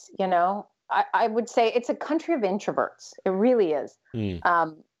peace, I would say it's a country of introverts. It really is. And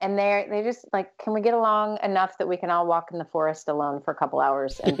they just like, can we get along enough that we can all walk in the forest alone for a couple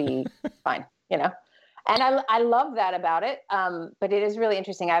hours and be fine, And I love that about it. But it is really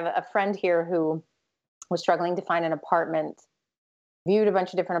interesting. I have a friend here who was struggling to find an apartment, viewed a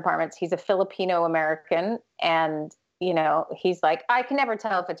bunch of different apartments. He's a Filipino American, and he's like, I can never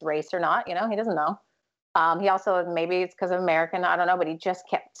tell if it's race or not. He doesn't know. He also, maybe it's because of American, I don't know, but he just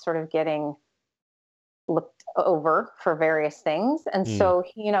kept sort of getting looked over for various things. And so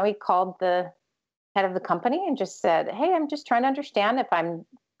he called the head of the company and just said, hey, I'm just trying to understand if I'm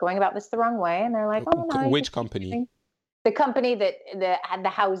going about this the wrong way. And they're like, oh, no. Which company? The company that had the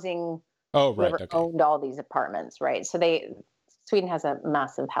housing. Oh, right. Okay. Owned all these apartments, right? So Sweden has a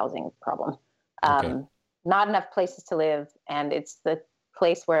massive housing problem. Not enough places to live, and it's the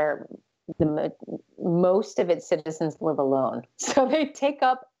place where the most of its citizens live alone. So they take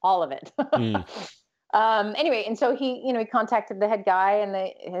up all of it. Anyway, and so he contacted the head guy,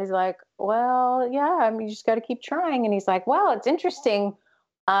 and he's like, well, yeah, you just got to keep trying. And he's like, well, it's interesting.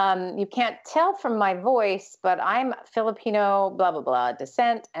 You can't tell from my voice, but I'm Filipino, blah, blah, blah,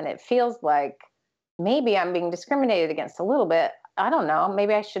 descent. And it feels like maybe I'm being discriminated against a little bit. I don't know.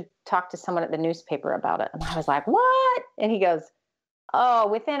 Maybe I should talk to someone at the newspaper about it. And I was like, what? And he goes, oh,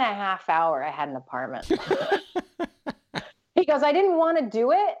 within a half hour, I had an apartment. He goes, I didn't want to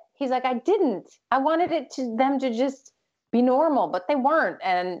do it. He's like, I didn't. I wanted them to just be normal, but they weren't.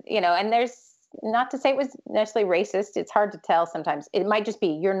 And, and there's not to say it was necessarily racist. It's hard to tell sometimes. It might just be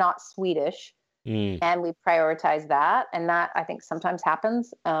you're not Swedish. And we prioritize that. And that I think sometimes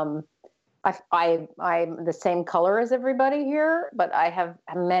happens. I'm the same color as everybody here, but I have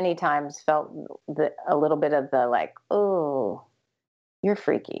many times felt a little bit of the like, oh, you're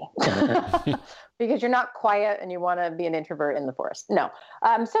freaky because you're not quiet and you want to be an introvert in the forest. No.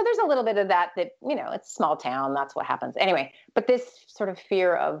 So there's a little bit of that, it's a small town. That's what happens. Anyway, but this sort of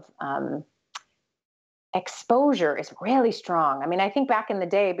fear of exposure is really strong. I mean, I think back in the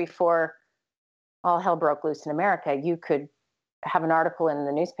day before all hell broke loose in America, you could have an article in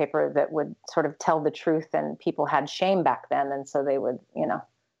the newspaper that would sort of tell the truth, and people had shame back then. And so they would,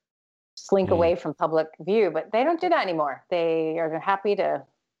 slink away from public view, but they don't do that anymore. They are happy to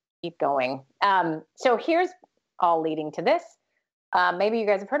keep going. So here's all leading to this. Maybe you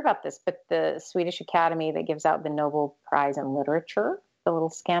guys have heard about this, but the Swedish Academy that gives out the Nobel Prize in Literature, the little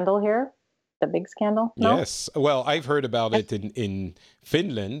scandal here, the big scandal. No? Yes. Well, I've heard about it in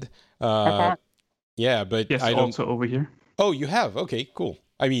Finland. Okay. Yeah, but yes, I don't. Also over here. Oh, you have? Okay, cool.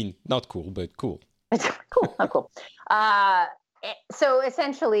 I mean, not cool, but cool. It's cool, not cool. So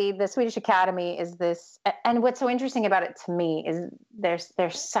essentially, the Swedish Academy is this, and what's so interesting about it to me is there's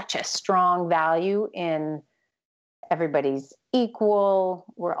such a strong value in everybody's equal.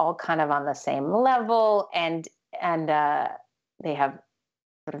 We're all kind of on the same level, and they have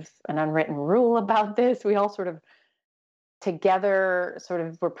sort of an unwritten rule about this. We all sort of together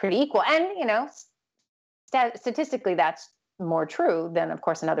we're pretty equal, and statistically that's more true than, of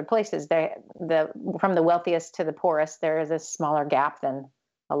course, in other places. From the wealthiest to the poorest, there is a smaller gap than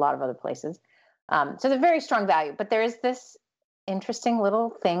a lot of other places. So there's very strong value. But there is this interesting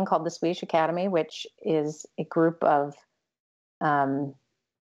little thing called the Swedish Academy, which is a group of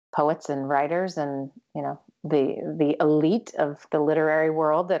poets and writers and, the elite of the literary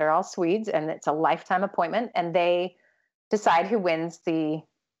world that are all Swedes. And it's a lifetime appointment. And they decide who wins the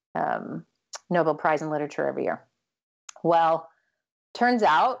Nobel Prize in Literature every year. Well, turns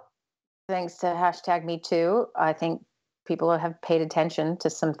out, thanks to #MeToo, I think people have paid attention to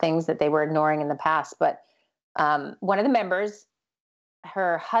some things that they were ignoring in the past. But one of the members,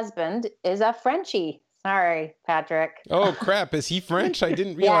 her husband, is a Frenchie. Sorry, Patrick. Oh, crap. Is he French? I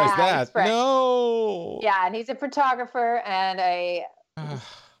didn't realize that. He's French. No. Yeah, and he's a photographer, and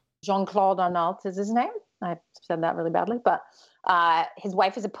Jean-Claude Arnault is his name. I said that really badly, but his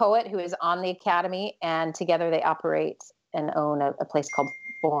wife is a poet who is on the Academy, and together they operate and own a place called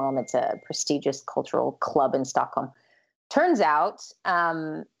Forum. It's a prestigious cultural club in Stockholm. Turns out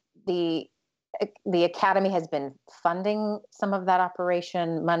the Academy has been funding some of that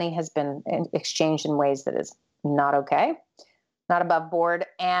operation. Money has been exchanged in ways that is not okay, not above board.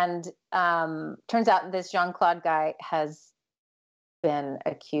 And turns out this Jean-Claude guy has been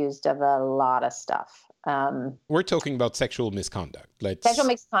accused of a lot of stuff. We're talking about sexual misconduct. Sexual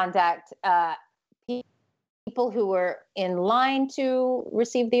misconduct. People who were in line to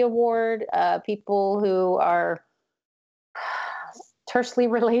receive the award, people who are tersely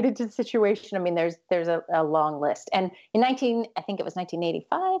related to the situation. I mean, there's a long list. And in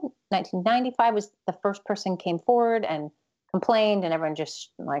 1995 was the first person came forward and complained, and everyone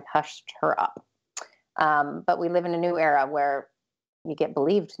just hushed her up. But we live in a new era where you get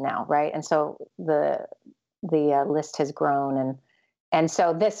believed now, right? And so the list has grown, and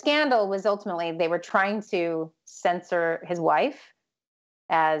so the scandal was ultimately they were trying to censor his wife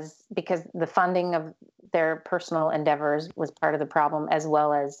because the funding of their personal endeavors was part of the problem, as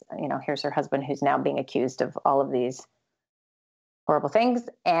well as, here's her husband who's now being accused of all of these horrible things.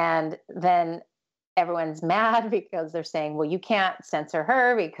 And then everyone's mad because they're saying, well, you can't censor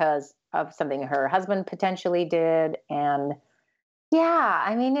her because of something her husband potentially did. And yeah,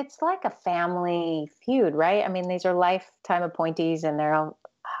 I mean, it's like a family feud, right? I mean, these are lifetime appointees and they're all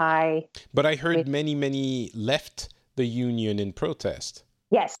high. But I heard many left the union in protest.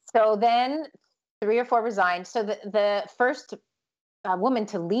 Yes. So then 3 or 4 resigned. So the first woman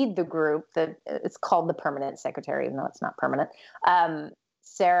to lead the group, it's called the permanent secretary, even though it's not permanent.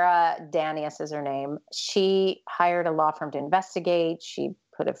 Sarah Danius is her name. She hired a law firm to investigate. She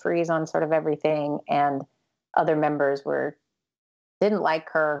put a freeze on sort of everything, and other members didn't like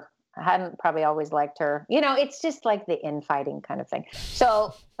her. Hadn't probably always liked her. It's just like the infighting kind of thing.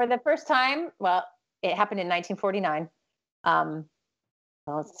 So for the first time, well, it happened in 1949.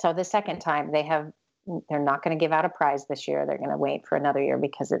 So the second time they're not going to give out a prize this year. They're going to wait for another year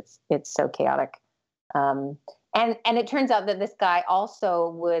because it's so chaotic. And it turns out that this guy also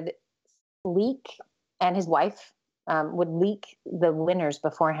would leak, and his wife would leak the winners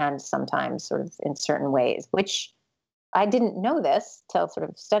beforehand sometimes, sort of in certain ways, which I didn't know this till sort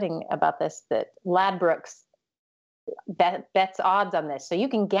of studying about this, that Ladbrokes bets odds on this. So you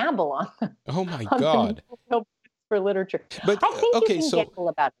can gamble on Oh my on God. the Nobel for literature. But I think okay, you can so gamble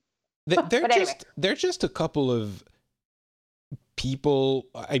about it. they're But anyway. they're just a couple of people.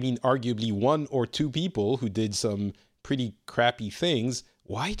 I mean, arguably one or two people who did some pretty crappy things.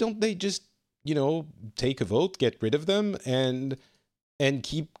 Why don't they just, take a vote, get rid of them, and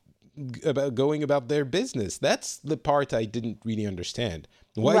keep going about their business? That's the part I didn't really understand.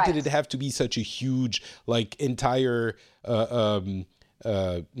 Why did it have to be such a huge, entire,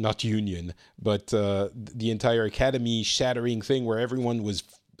 not union, but the entire academy shattering thing where everyone was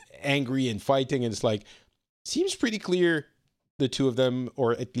angry and fighting? And it's like, seems pretty clear the two of them,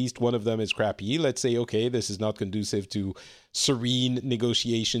 or at least one of them, is crappy. Let's say, okay, this is not conducive to serene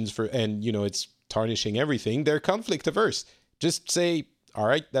negotiations and it's tarnishing everything. They're conflict averse. Just say, all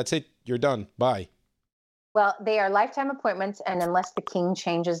right, that's it. You're done. Bye. Well, they are lifetime appointments, and unless the king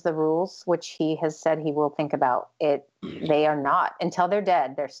changes the rules, which he has said he will think about it, they are not. Until they're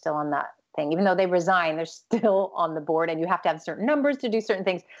dead, they're still on that thing. Even though they resign, they're still on the board, and you have to have certain numbers to do certain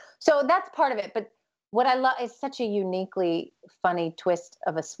things. So that's part of it. But what I love is such a uniquely funny twist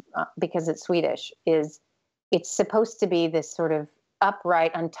of because it's Swedish, is it's supposed to be this sort of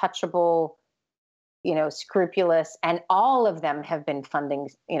upright, untouchable, scrupulous, and all of them have been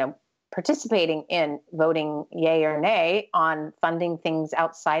participating in voting yay or nay on funding things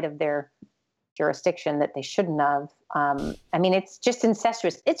outside of their jurisdiction that they shouldn't have. I mean, it's just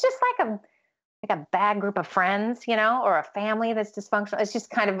incestuous. It's just like a bad group of friends, or a family that's dysfunctional. It's just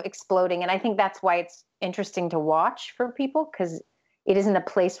kind of exploding. And I think that's why it's interesting to watch for people, because it isn't a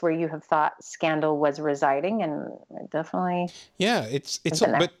place where you have thought scandal was residing, and it definitely. Yeah, it's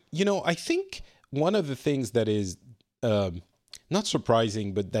but I think one of the things that is not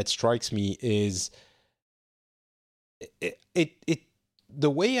surprising, but that strikes me is it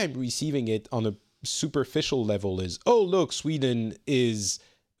the way I'm receiving it on a superficial level is, oh, look, Sweden is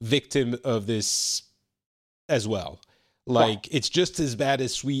victim of this as well. Like, it's just as bad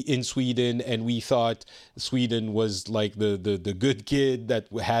as in Sweden, and we thought Sweden was like the good kid that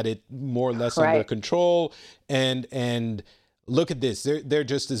had it more or less under control, and look at this, they're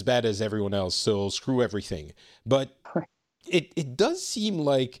just as bad as everyone else, so screw everything. But it does seem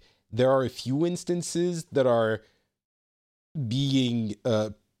like there are a few instances that are being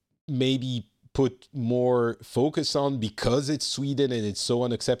maybe put more focus on because it's Sweden and it's so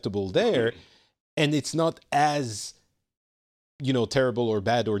unacceptable there, and it's not as terrible or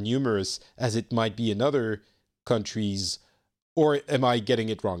bad or numerous as it might be in other countries. Or am I getting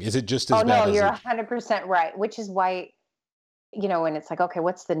it wrong? Is it just as bad? Oh no, you're 100% right. Which is why, and it's like, okay,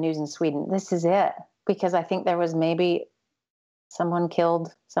 what's the news in Sweden? This is it, because I think there was maybe someone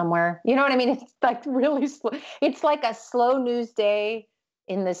killed somewhere. You know what I mean? It's like really slow. It's like a slow news day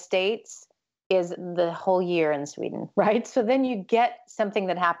in the States is the whole year in Sweden, right? So then you get something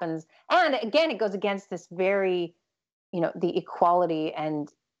that happens, and again, it goes against this very, the equality and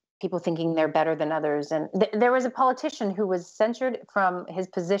people thinking they're better than others. And there was a politician who was censured from his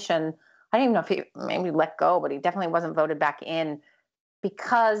position. I don't even know if he maybe let go, but he definitely wasn't voted back in,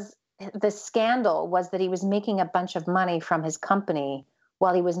 because the scandal was that he was making a bunch of money from his company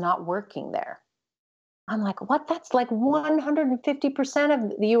while he was not working there. I'm like, what? That's like 150%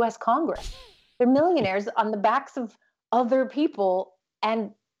 of the U.S. Congress. They're millionaires on the backs of other people,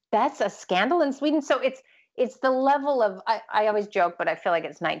 and that's a scandal in Sweden. So it's the level of, I always joke, but I feel like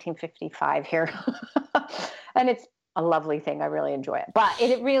it's 1955 here. And it's a lovely thing. I really enjoy it. But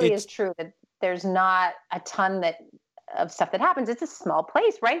it really is true that there's not a ton of stuff that happens. It's a small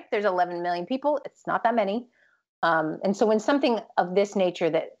place, right? There's 11 million people. It's not that many. And so when something of this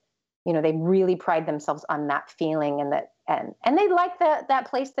nature that, they really pride themselves on that feeling, and they like that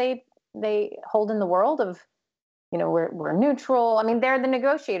place they hold in the world of, we're neutral. I mean, they're the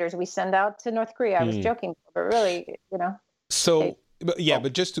negotiators we send out to North Korea. I was joking, but really, So,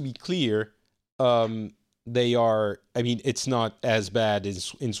 but just to be clear, they are, I mean, it's not as bad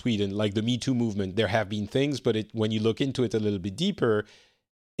as in Sweden. Like the Me Too movement, there have been things, but when you look into it a little bit deeper,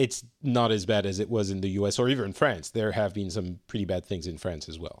 it's not as bad as it was in the US or even France. There have been some pretty bad things in France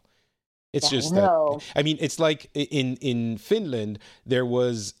as well. It's just that, I mean, it's like in Finland, there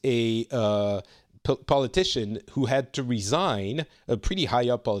was a politician who had to resign, a pretty high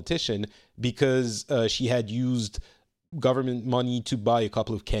up politician, because she had used government money to buy a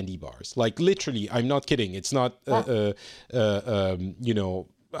couple of candy bars. Like literally, I'm not kidding. It's not, I'm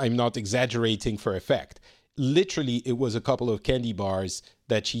not exaggerating for effect. Literally, it was a couple of candy bars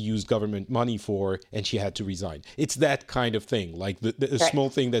that she used government money for, and she had to resign. It's that kind of thing, like a small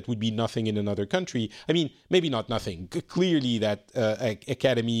thing that would be nothing in another country. I mean, maybe not nothing. Clearly, that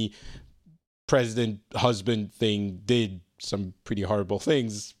Academy president husband thing did some pretty horrible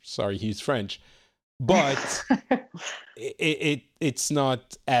things. Sorry, he's French, but it's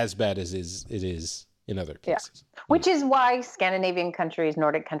not as bad as it is in other cases. Yeah. Which is why Scandinavian countries,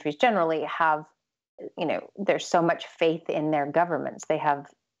 Nordic countries generally have, there's so much faith in their governments. They have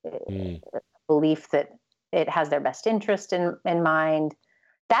a belief that it has their best interest in mind.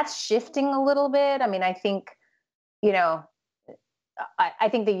 That's shifting a little bit. I mean, I think, I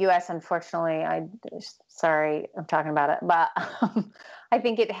think the U.S., unfortunately, sorry, I'm talking about it, but I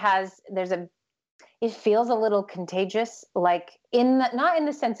think it feels a little contagious, like not in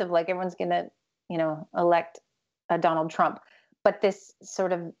the sense of like everyone's going to, elect Donald Trump, but this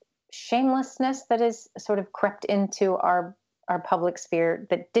sort of shamelessness that is sort of crept into our public sphere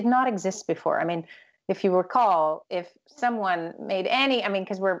that did not exist before. I mean, if you recall, if someone made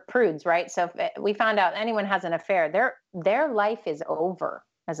because we're prudes, right? So if we found out anyone has an affair, their life is over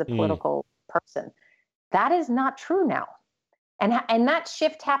as a political person. That is not true now. And that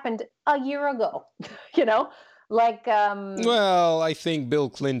shift happened a year ago, well, I think Bill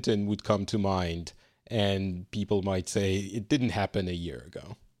Clinton would come to mind, and people might say it didn't happen a year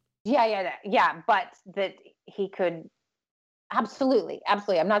ago. Yeah, but that he could absolutely.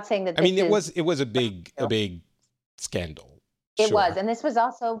 I'm not saying that. It was a big scandal. It was, and this was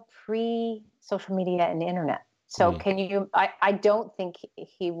also pre-social media and the internet. So can you? I don't think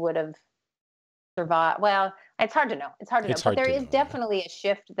he would have survived. Well, it's hard to know. But there is definitely a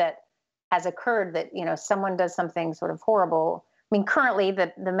shift that has occurred that, someone does something sort of horrible. I mean, currently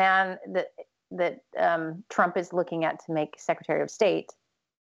the man that Trump is looking at to make Secretary of State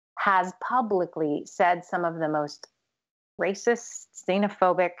has publicly said some of the most racist,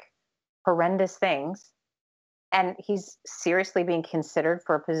 xenophobic, horrendous things. And he's seriously being considered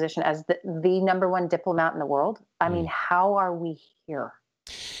for a position as the number one diplomat in the world. I mean, how are we here?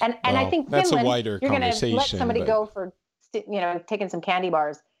 And I think Finland, that's a wider you're going to let somebody go for, taking some candy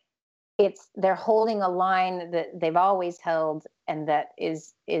bars. They're holding a line that they've always held and that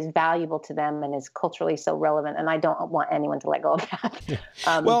is valuable to them and is culturally so relevant. And I don't want anyone to let go of that.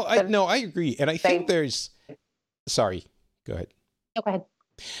 I agree. And I think sorry, go ahead. No, go ahead.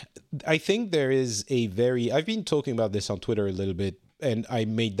 I think there is I've been talking about this on Twitter a little bit, and I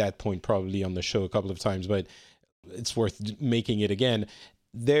made that point probably on the show a couple of times, but it's worth making it again.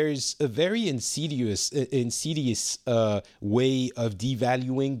 There's a very insidious way of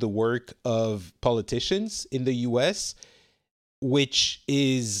devaluing the work of politicians in the U.S., which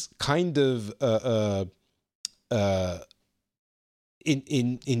is kind of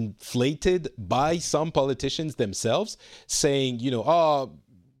inflated by some politicians themselves, saying,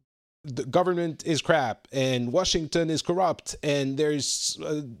 the government is crap and Washington is corrupt and there's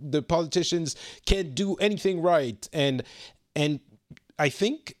the politicians can't do anything right. And I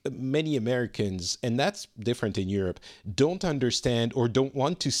think many Americans, and that's different in Europe, don't understand or don't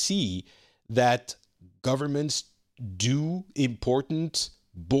want to see that governments do important,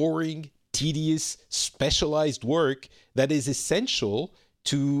 boring, tedious, specialized work that is essential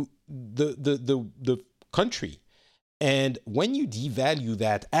to the country. And when you devalue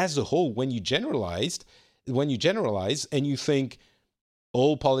that as a whole, when you generalize and you think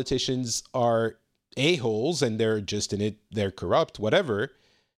all politicians are a-holes and they're just in it, they're corrupt, whatever,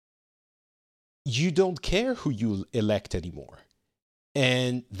 you don't care who you elect anymore.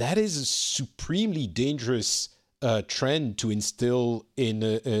 And that is a supremely dangerous trend to instill in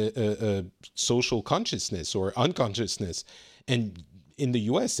a social consciousness or unconsciousness. And in the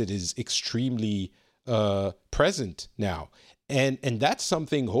US, it is extremely present now. And that's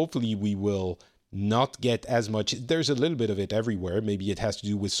something hopefully we will not get as much. There's a little bit of it everywhere. Maybe it has to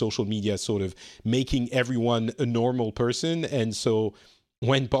do with social media sort of making everyone a normal person. And so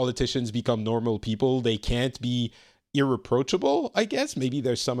when politicians become normal people, they can't be irreproachable, I guess. Maybe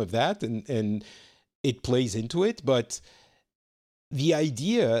there's some of that and it plays into it. But the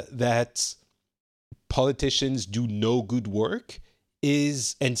idea that politicians do no good work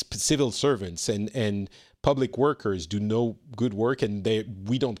and civil servants and public workers do no good work and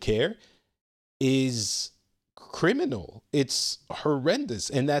we don't care is criminal. It's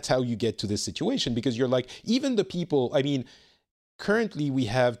horrendous. And that's how you get to this situation, because you're like, even the people, currently we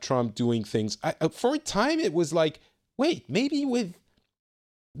have Trump doing things. For a time, it was like, wait, maybe with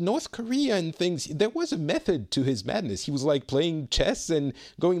North Korea and things, there was a method to his madness. He was like playing chess and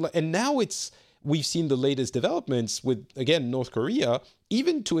going, and now it's, we've seen the latest developments with, again, North Korea,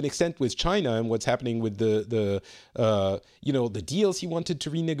 even to an extent with China and what's happening with the deals he wanted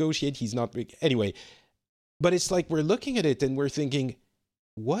to renegotiate. He's not, anyway. But it's like we're looking at it and we're thinking,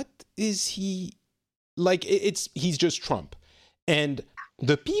 what is he like? He's just Trump. And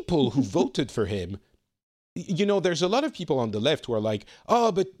the people who voted for him, there's a lot of people on the left who are like,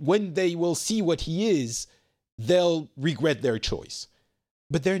 oh, but when they will see what he is, they'll regret their choice.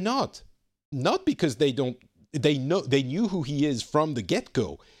 But they're not because they knew who he is from the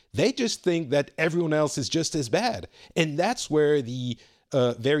get-go. They just think that everyone else is just as bad. And that's where the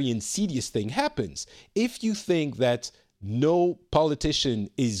very insidious thing happens. If you think that no politician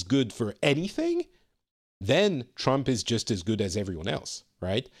is good for anything, then Trump is just as good as everyone else,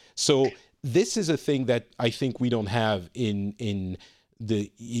 right? So this is a thing that I think we don't have in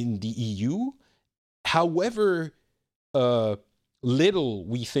the EU. However little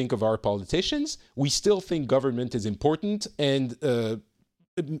we think of our politicians, we still think government is important, and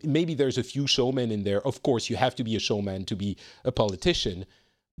maybe there's a few showmen in there. Of course, you have to be a showman to be a politician,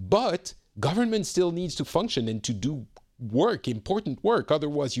 but government still needs to function and to do work, important work.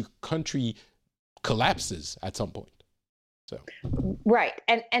 Otherwise, your country collapses at some point. So, right,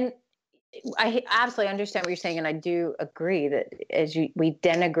 and I absolutely understand what you're saying, and I do agree that we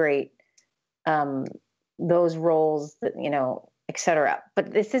denigrate those roles, that et cetera.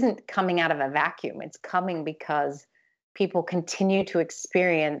 But this isn't coming out of a vacuum. It's coming because people continue to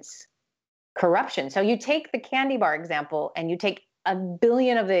experience corruption. So you take the candy bar example, and you take 1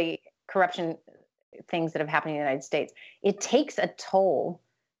 billion of the corruption things that have happened in the United States. It takes a toll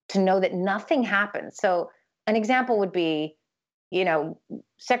to know that nothing happens. So an example would be,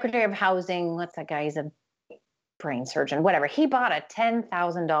 Secretary of Housing, what's that guy? He's a brain surgeon, whatever. He bought a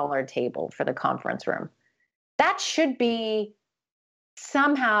 $10,000 table for the conference room. That should be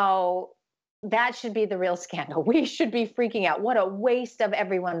the real scandal. We should be freaking out. What a waste of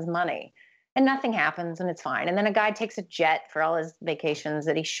everyone's money. And nothing happens, and it's fine. And then a guy takes a jet for all his vacations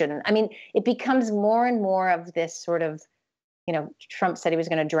that he shouldn't. I mean, it becomes more and more of this sort of, Trump said he was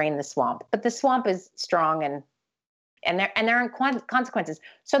going to drain the swamp, but the swamp is strong and there are consequences.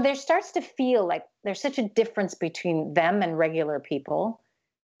 So there starts to feel like there's such a difference between them and regular people,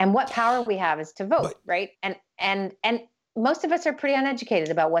 and what power we have is to vote, right? And most of us are pretty uneducated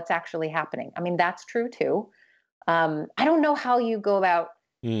about what's actually happening. I mean, that's true too. I don't know how you go about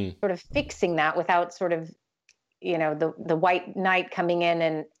sort of fixing that without sort of, the white knight coming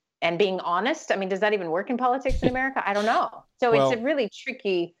in and being honest. I mean, does that even work in politics in America? I don't know. So it's a really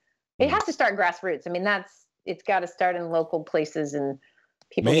tricky. It has to start grassroots. I mean, it's got to start in local places and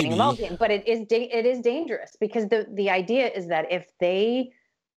people getting involved in. But it is dangerous, because the idea is that if they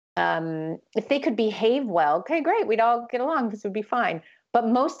could behave well, okay, great, we'd all get along. This would be fine. But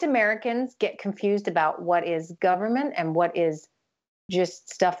most Americans get confused about what is government and what is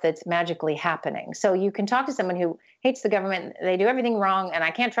just stuff that's magically happening. So you can talk to someone who hates the government, they do everything wrong, and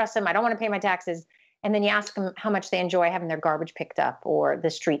I can't trust them, I don't want to pay my taxes. And then you ask them how much they enjoy having their garbage picked up, or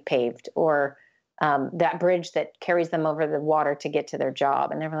the street paved, or that bridge that carries them over the water to get to their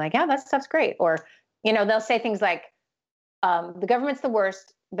job. And they're like, yeah, that stuff's great. Or, they'll say things like, the government's the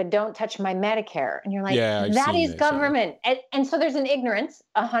worst, but don't touch my Medicare. And you're like, that is government. And so there's an ignorance,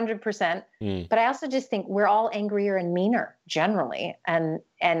 100%. But I also just think we're all angrier and meaner generally. And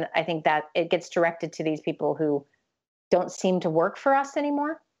I think that it gets directed to these people who don't seem to work for us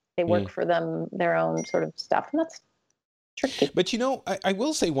anymore. They work for their own sort of stuff. And that's tricky. But I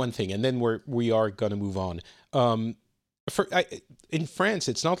will say one thing, and then we are going to move on. In France,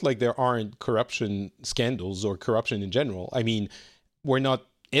 it's not like there aren't corruption scandals or corruption in general. I mean, we're not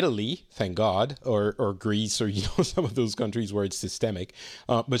Italy, thank God, or Greece, or some of those countries where it's systemic.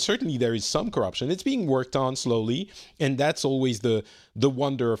 But certainly there is some corruption. It's being worked on slowly, and that's always the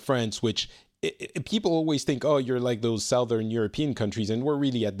wonder of France, which people always think, oh, you're like those Southern European countries, and we're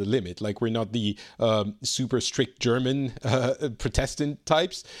really at the limit. Like, we're not the super strict German Protestant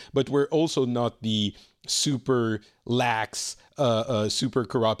types, but we're also not the super lax, super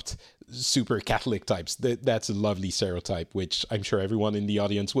corrupt, super Catholic types. That's a lovely stereotype, which I'm sure everyone in the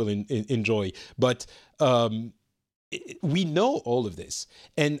audience will enjoy. But we know all of this.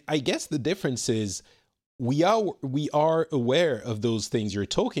 And I guess the difference is we are aware of those things you're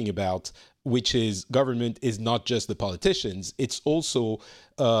talking about, which is government is not just the politicians. It's also,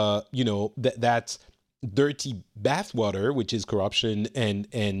 that dirty bathwater, which is corruption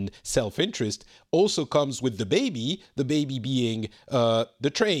and self-interest, also comes with the baby being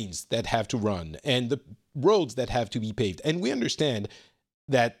the trains that have to run and the roads that have to be paved. And we understand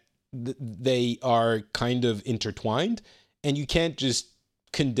that they are kind of intertwined, and you can't just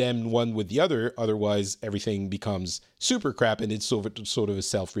condemn one with the other. Otherwise, everything becomes super crap, and it's sort of a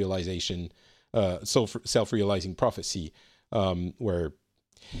self-realization, self-realizing prophecy. Where,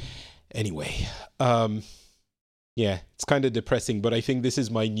 anyway, yeah, it's kind of depressing. But I think this is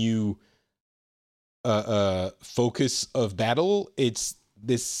my new focus of battle. It's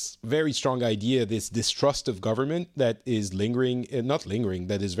this very strong idea, this distrust of government that is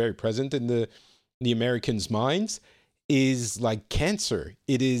that is very present in the Americans' minds, is like cancer.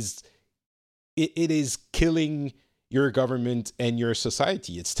 It is killing your government and your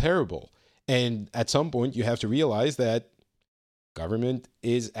society. It's terrible. And at some point, you have to realize that government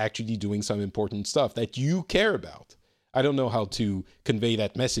is actually doing some important stuff that you care about. I don't know how to convey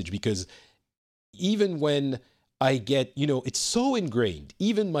that message, because even when I get, it's so ingrained.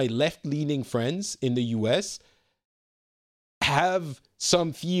 Even my left-leaning friends in the US have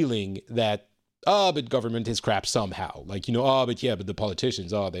some feeling that, but government is crap somehow. Like, but the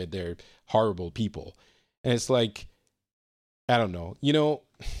politicians, they're horrible people. And it's like, I don't know,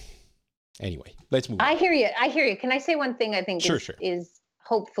 anyway, let's move on. I hear you. Can I say one thing I think is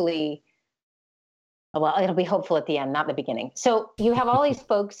hopefully, well, it'll be hopeful at the end, not the beginning. So you have all these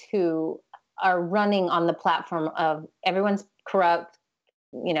folks who are running on the platform of everyone's corrupt,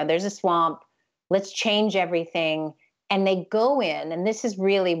 there's a swamp, let's change everything. And they go in, and this is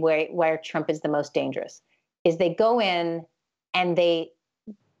really where Trump is the most dangerous, is they go in and they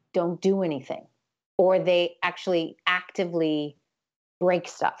don't do anything, or they actually actively break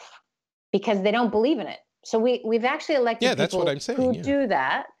stuff because they don't believe in it. So we've actually elected people who do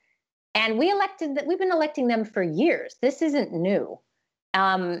that. And we've been electing them for years. This isn't new.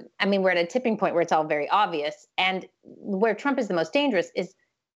 We're at a tipping point where it's all very obvious. And where Trump is the most dangerous is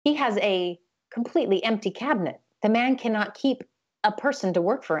he has a completely empty cabinet. The man cannot keep a person to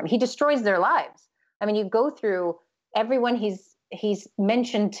work for him. He destroys their lives. You go through everyone he's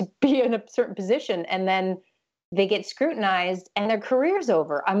mentioned to be in a certain position, and then they get scrutinized and their career's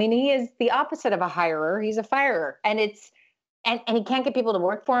over. He is the opposite of a hirer. He's a firer. And and he can't get people to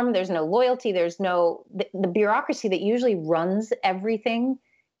work for him. There's no loyalty. There's no the bureaucracy that usually runs everything.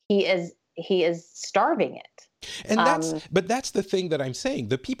 He is starving it. And that's the thing that I'm saying.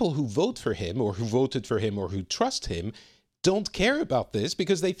 The people who vote for him, or who voted for him, or who trust him, don't care about this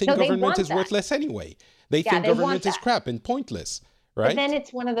because they think government is worthless anyway. They think government is crap and pointless, right? But then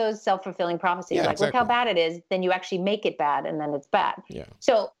it's one of those self-fulfilling prophecies. Exactly. Look how bad it is. Then you actually make it bad, and then it's bad. Yeah.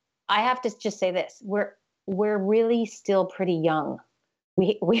 So I have to just say this: we're really still pretty young.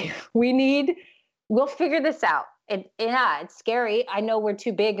 We'll figure this out. It's scary. I know we're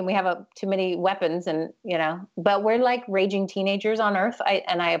too big and we have too many weapons, and but we're like raging teenagers on Earth.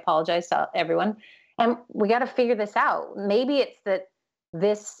 I apologize to everyone, and we got to figure this out. Maybe it's that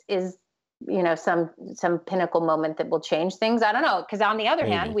this is some pinnacle moment that will change things. I don't know, because on the other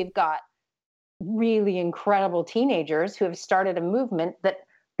hand, we've got really incredible teenagers who have started a movement that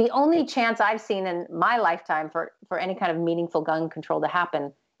the only chance I've seen in my lifetime for any kind of meaningful gun control to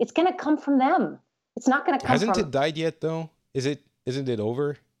happen, it's going to come from them. It's not going to come Hasn't it died yet, though? Isn't it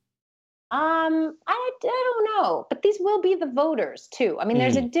over? I don't know. But these will be the voters, too.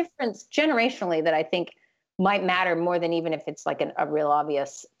 There's a difference generationally that I think might matter more than even if it's like a real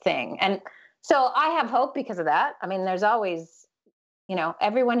obvious thing. And so I have hope because of that. There's always,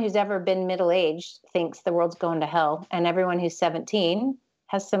 everyone who's ever been middle-aged thinks the world's going to hell. And everyone who's 17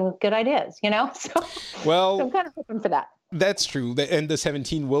 has some good ideas, So I'm kind of hoping for that. That's true. And the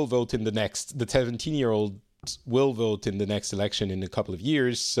 17 will vote in the 17-year-olds will vote in the next election in a couple of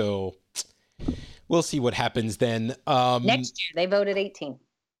years. So we'll see what happens then. Next year, they voted 18.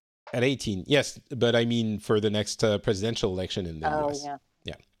 At 18, yes. But for the next presidential election in the US.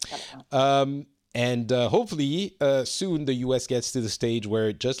 Yeah. And hopefully soon the US gets to the stage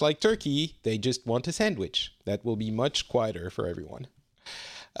where, just like Turkey, they just want a sandwich. That will be much quieter for everyone.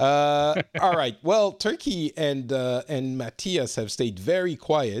 All right. Well, Turkey and Matthias have stayed very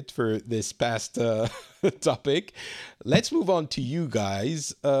quiet for this past topic. Let's move on to you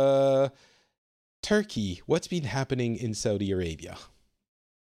guys. Turkey, what's been happening in Saudi Arabia?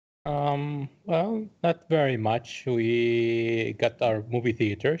 Well, not very much. We got our movie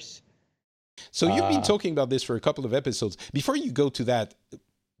theaters. So you've been talking about this for a couple of episodes. Before you go to that,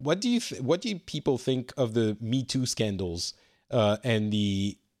 what do people think of the Me Too scandals and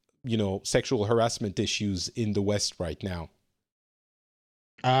the sexual harassment issues in the West right now?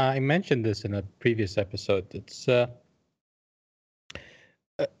 I mentioned this in a previous episode. It's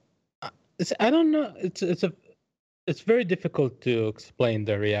I don't know. It's very difficult to explain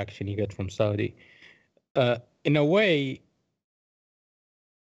the reaction you get from Saudi. In a way,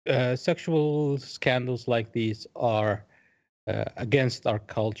 sexual scandals like these are against our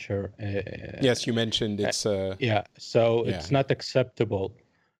culture. Yes, you mentioned it's Yeah, so yeah. it's not acceptable.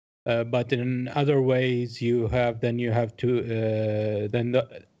 But in other ways, you have to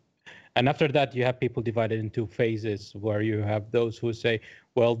and after that, you have people divided into phases where you have those who say,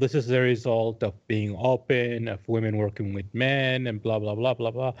 well, this is the result of being open, of women working with men, and blah, blah, blah,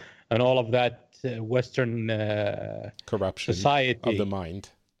 blah, blah. And all of that Western corruption society. of the mind.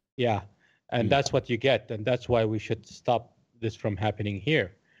 Yeah. And that's what you get. And that's why we should stop this from happening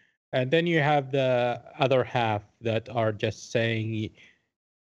here. And then you have the other half that are just saying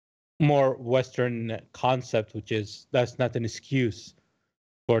more Western concept, which is that's not an excuse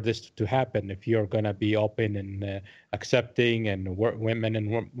for this to happen. If you're going to be open and accepting and women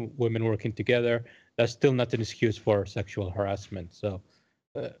and women working together, that's still not an excuse for sexual harassment. So,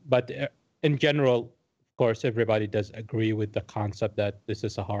 but in general, of course, everybody does agree with the concept that this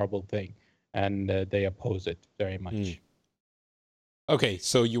is a horrible thing, and they oppose it very much. Okay,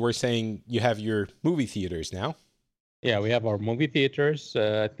 so you were saying you have your movie theaters now? Yeah, we have our movie theaters.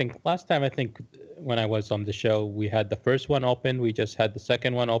 I think last time, when I was on the show, we had the first one open. We just had the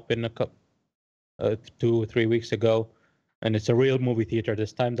second one open 2 or 3 weeks ago. And it's a real movie theater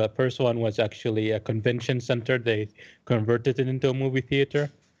this time. The first one was actually a convention center. They converted it into a movie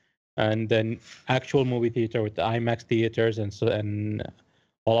theater. And then actual movie theater with the IMAX theaters and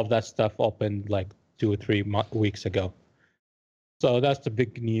all of that stuff opened like 2 or 3 weeks ago. So that's the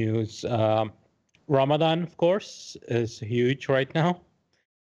big news. Ramadan, of course, is huge right now.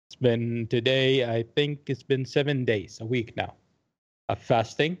 It's been today, I think it's been 7 days, a week now, of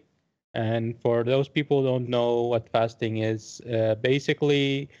fasting. And for those people who don't know what fasting is,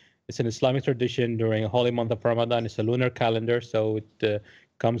 basically, it's an Islamic tradition during a holy month of Ramadan. It's a lunar calendar, so it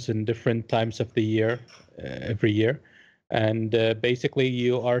comes in different times of the year, every year. And basically,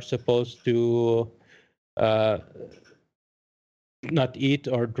 you are supposed to not eat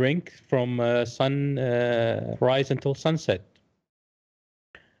or drink from sunrise until sunset.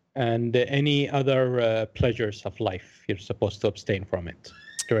 And any other pleasures of life, you're supposed to abstain from it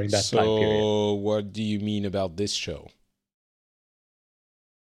during that time period. So what do you mean about this show?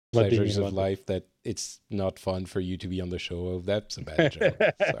 What do you Pleasures mean of about life, that it's not fun for you to be on the show? Oh, that's a bad joke.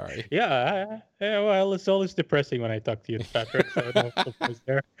 Sorry. Yeah, well, it's always depressing when I talk to you, Patrick. So no surprise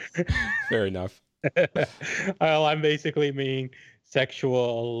there. Fair enough. Well, I'm basically meaning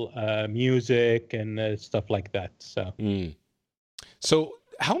sexual music and stuff like that. So. So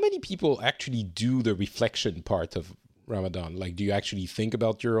how many people actually do the reflection part of Ramadan? Like, do you actually think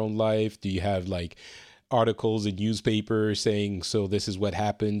about your own life? Do you have like articles in newspapers saying, so this is what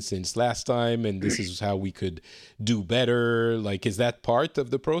happened since last time and this is how we could do better? Like, is that part of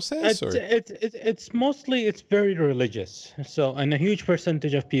the process? It's mostly, it's very religious. So, and a huge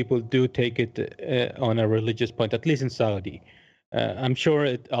percentage of people do take it on a religious point, at least in Saudi. I'm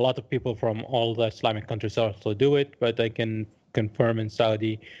sure a lot of people from all the Islamic countries also do it, but I can confirm in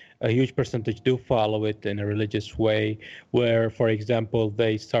Saudi, a huge percentage do follow it in a religious way, where, for example,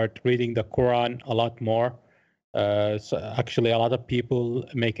 they start reading the Quran a lot more. So actually, a lot of people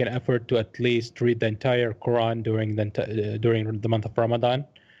make an effort to at least read the entire Quran during the month of Ramadan,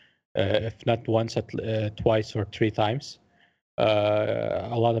 if not once, twice or 3 times.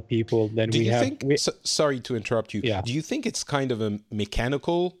 A lot of people. Then do we you have. think? Sorry to interrupt you. Yeah. Do you think it's kind of a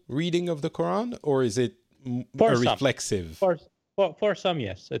mechanical reading of the Quran, or is it reflexive? For some,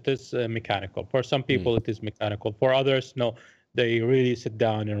 yes, it is mechanical. For some people, it is mechanical. For others, no, they really sit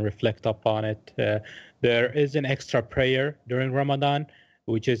down and reflect upon it. There is an extra prayer during Ramadan,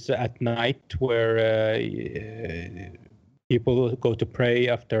 which is at night, where people go to pray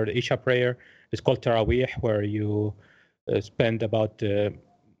after the Isha prayer. It's called Taraweeh, where you spend about,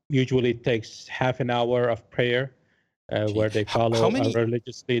 usually it takes half an hour of prayer, where they follow a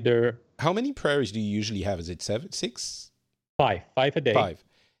religious leader. How many prayers do you usually have? Is it 7, 6? 5 a day. 5.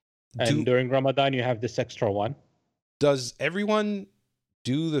 And during Ramadan, you have this extra one. Does everyone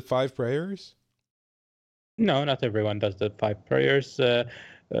do the 5 prayers? No, not everyone does the 5 prayers.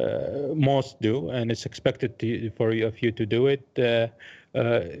 Most do, and it's expected for you to do it.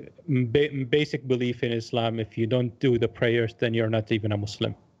 Basic belief in Islam: if you don't do the prayers, then you're not even a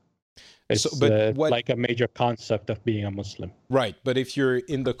Muslim. It's like a major concept of being a Muslim. Right, but if you're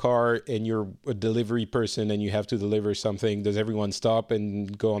in the car and you're a delivery person and you have to deliver something, does everyone stop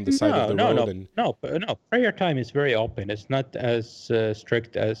and go on the side of the road? No. Prayer time is very open. It's not as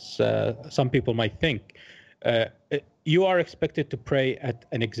strict as some people might think. You are expected to pray at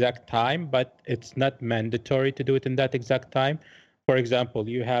an exact time, but it's not mandatory to do it in that exact time. For example,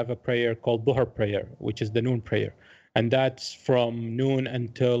 you have a prayer called Dhuhr prayer, which is the noon prayer. and that's from noon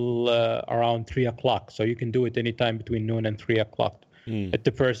until around 3 o'clock. So you can do it anytime between noon and 3 o'clock. It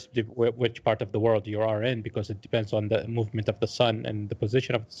differs which part of the world you are in, because it depends on the movement of the sun and the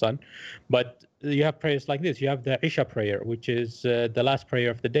position of the sun. But you have prayers like this. You have the Isha prayer, which is the last prayer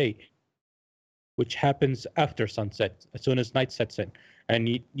of the day, which happens after sunset, as soon as night sets in. And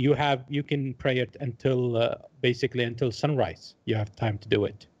you can pray it until basically until sunrise. You have time to do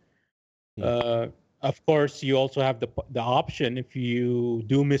it. Of course, you also have the option, if you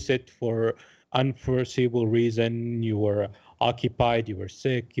do miss it for unforeseeable reason, you were occupied, you were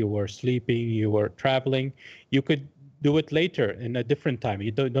sick, you were sleeping, you were traveling, you could do it later in a different time.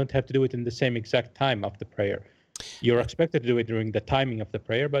 You don't have to do it in the same exact time of the prayer. You're expected to do it during the timing of the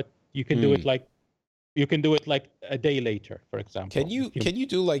prayer, but you can do it like a day later, for example. Can you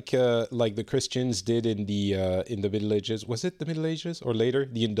do like the Christians did in the Middle Ages? Was it the Middle Ages or later?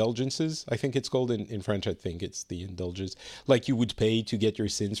 The indulgences, I think it's called in French. I think it's the indulgences. Like you would pay to get your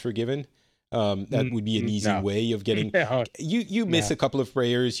sins forgiven. That would be an easy way of getting. You miss a couple of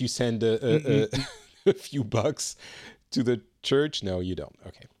prayers. You send a few bucks to the church. No, you don't.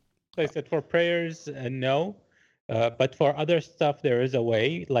 Okay. So I said for prayers, no, but for other stuff there is a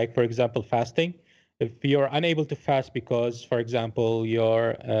way. Like for example, fasting. If you're unable to fast because, for example,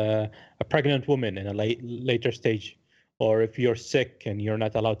 you're a pregnant woman in a later stage, or if you're sick and you're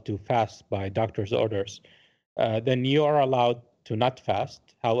not allowed to fast by doctor's orders, then you are allowed to not fast.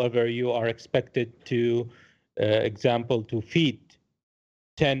 However, you are expected to, to feed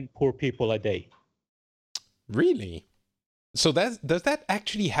 10 poor people a day. Really? So does that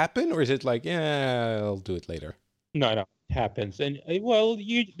actually happen, or is it like, yeah, I'll do it later? No, it happens. And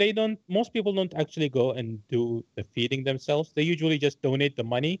most people don't actually go and do the feeding themselves. They usually just donate the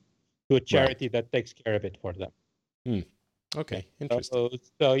money to a charity that takes care of it for them. Okay, interesting.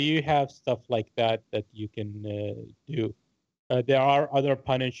 So you have stuff like that you can do. There are other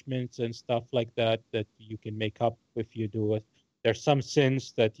punishments and stuff like that you can make up if you do it. There's some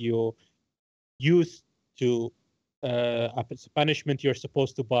sins that you use to, as punishment, you're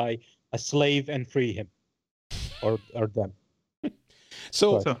supposed to buy a slave and free him or them.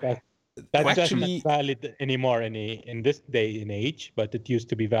 So that's actually not valid anymore in this day and age, but it used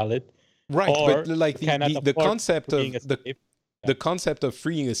to be valid. Right, but like the concept of the concept of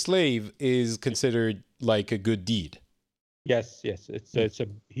freeing a slave is considered like a good deed. Yes, it's a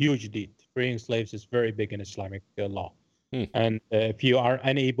huge deed. Freeing slaves is very big in Islamic law. And if you are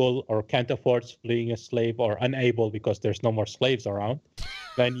unable or can't afford freeing a slave, or unable because there's no more slaves around,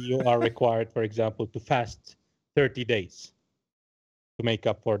 then you are required, for example, to fast 30 days to make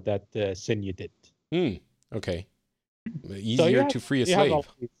up for that sin you did. Okay. Easier to free a slave. You have all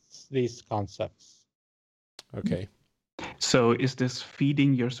these concepts. Okay. So is this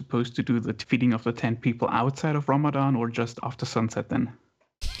feeding, you're supposed to do the feeding of the 10 people outside of Ramadan or just after sunset then?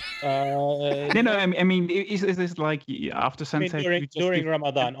 I mean, is this like after sunset? During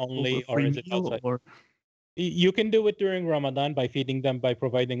Ramadan only, or is it outside? You can do it during Ramadan by feeding them, by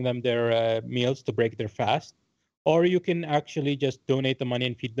providing them their meals to break their fast. Or you can actually just donate the money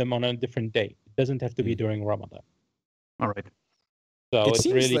and feed them on a different day. It doesn't have to be during Ramadan. All right. So it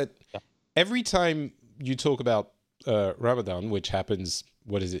seems really that every time you talk about Ramadan, which happens,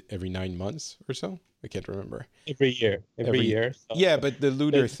 what is it, every 9 months or so? I can't remember. Every year. So yeah, but the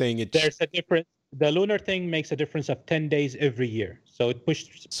lunar thing, there's a difference. The lunar thing makes a difference of 10 days every year. So it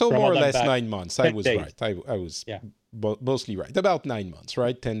pushed. So Ramadan more or less 9 months. I was days. right. I was mostly right. About 9 months,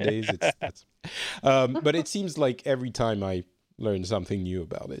 right? 10 days. That's but it seems like every time I learn something new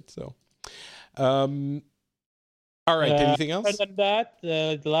about it. So, all right. Anything else? Other than that,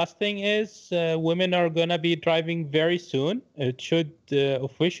 the last thing is women are gonna be driving very soon. It should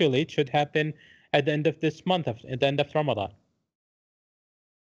officially happen at the end of this month, at the end of Ramadan.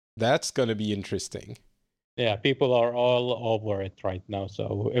 That's gonna be interesting. Yeah, people are all over it right now.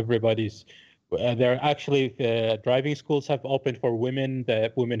 So everybody's. There actually driving schools have opened for women.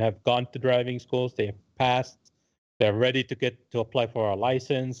 The women have gone to driving schools. They have passed. They're ready to apply for a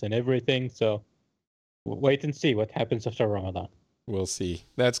license and everything. So wait and see what happens after Ramadan. We'll see.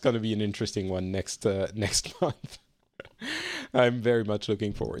 That's going to be an interesting one next month. I'm very much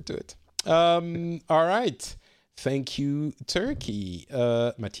looking forward to it. All right. Thank you, Turkey.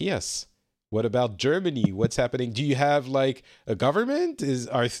 Matthias, what about Germany? What's happening? Do you have like a government?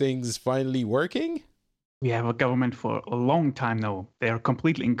 Are things finally working? We have a government for a long time now. They are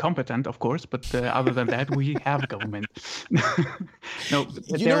completely incompetent, of course, but other than that, we have a government. No,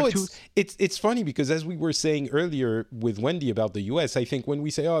 it's funny because as we were saying earlier with Wendy about the US, I think when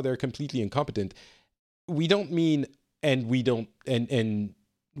we say, oh, they're completely incompetent, we don't mean we don't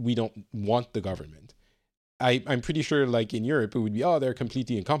want the government. I'm pretty sure, like in Europe, it would be, oh, they're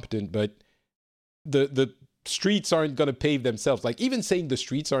completely incompetent, but the streets aren't going to pave themselves. Like, even saying the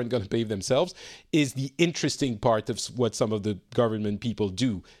streets aren't going to pave themselves is the interesting part of what some of the government people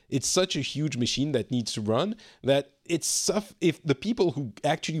do. It's such a huge machine that needs to run that if the people who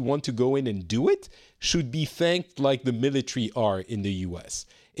actually want to go in and do it should be thanked like the military are in the US.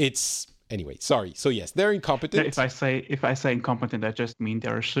 Anyway, sorry. So yes, they're incompetent. If I say incompetent, I just mean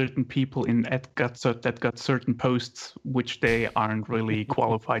there are certain people that got certain posts which they aren't really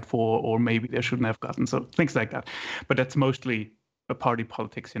qualified for, or maybe they shouldn't have gotten. So things like that. But that's mostly a party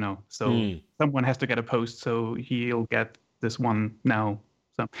politics, So someone has to get a post, so he'll get this one now.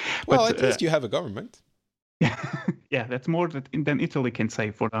 So, well, at least you have a government. Yeah, that's more than Italy can say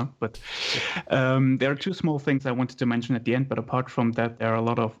for now. But there are two small things I wanted to mention at the end. But apart from that, there are a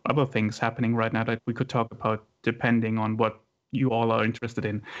lot of other things happening right now that we could talk about, depending on what you all are interested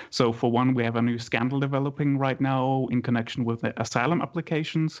in. So for one, we have a new scandal developing right now in connection with the asylum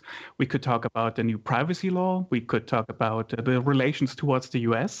applications. We could talk about the new privacy law. We could talk about the relations towards the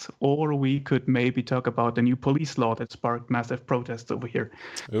US, or we could maybe talk about the new police law that sparked massive protests over here.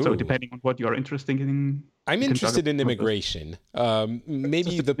 Ooh. So depending on what you're interested in. I'm interested in immigration.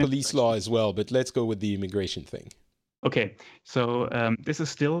 Maybe the police law as well, but let's go with the immigration thing. Okay, so this is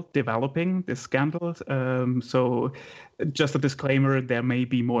still developing, this scandal. So just a disclaimer, there may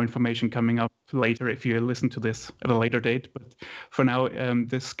be more information coming up later if you listen to this at a later date. But for now,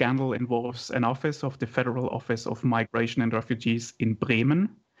 this scandal involves an office of the Federal Office of Migration and Refugees in Bremen.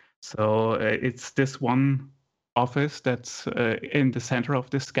 So it's this one office that's in the center of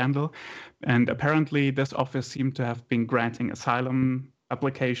this scandal. And apparently this office seemed to have been granting asylum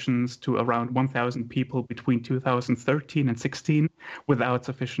applications to around 1,000 people between 2013 and 16 without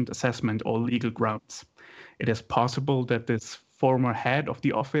sufficient assessment or legal grounds. It is possible that this former head of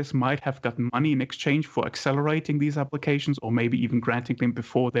the office might have gotten money in exchange for accelerating these applications, or maybe even granting them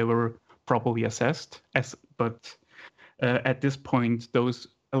before they were properly assessed. But at this point, those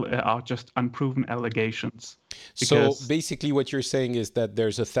are just unproven allegations. So basically what you're saying is that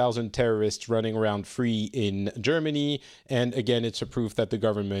there's 1,000 terrorists running around free in Germany, and again, it's a proof that the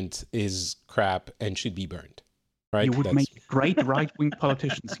government is crap and should be burned, right? You would make great right-wing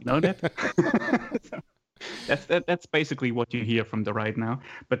politicians, you know that? That's basically what you hear from the right now.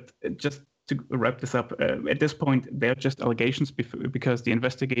 But just to wrap this up, at this point, they're just allegations because the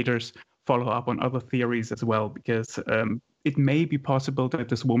investigators follow up on other theories as well, because it may be possible that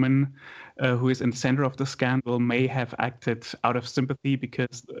this woman who is in the center of the scandal may have acted out of sympathy,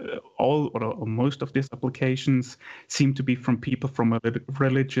 because all or most of these applications seem to be from people from a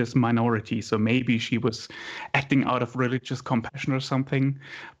religious minority. So maybe she was acting out of religious compassion or something.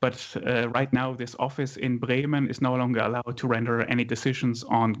 But right now, this office in Bremen is no longer allowed to render any decisions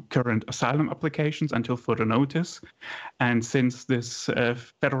on current asylum applications until further notice. And since this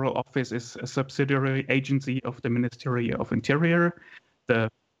federal office is a subsidiary agency of the Ministry of Interior, the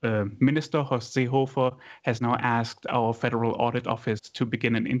Minister Horst Seehofer has now asked our Federal Audit Office to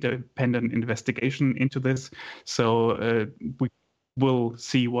begin an independent investigation into this. So we will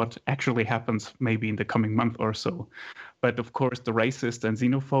see what actually happens maybe in the coming month or so. But of course, the racists and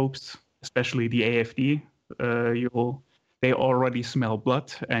xenophobes, especially the AfD, they already smell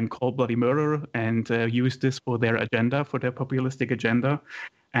blood and call bloody murder and use this for their agenda, for their populistic agenda.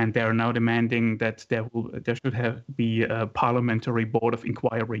 And they are now demanding that there should be a parliamentary board of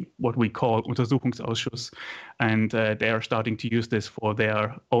inquiry, what we call Untersuchungsausschuss. And they are starting to use this for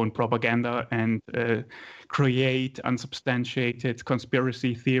their own propaganda and create unsubstantiated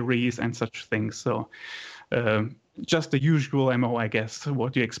conspiracy theories and such things. So just the usual MO, I guess,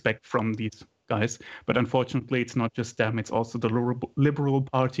 what you expect from these guys. But unfortunately, it's not just them. It's also the Liberal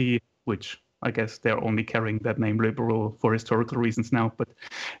Party, which I guess they're only carrying that name liberal for historical reasons now, but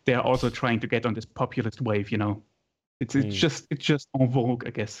they're also trying to get on this populist wave, you know. It's just en vogue,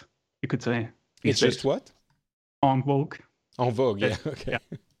 I guess you could say. It's just what? En vogue. En vogue, yeah. Okay.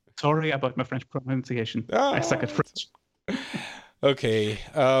 Yeah. Sorry about my French pronunciation. I suck at French. Okay.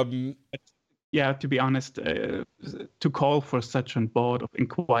 Yeah, to be honest, to call for such a board of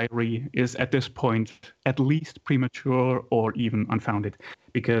inquiry is at this point at least premature or even unfounded,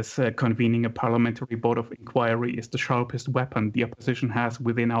 because convening a parliamentary board of inquiry is the sharpest weapon the opposition has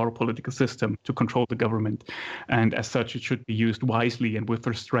within our political system to control the government. And as such, it should be used wisely and with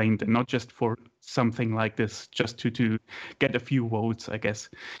restraint, and not just for something like this, just to get a few votes, I guess.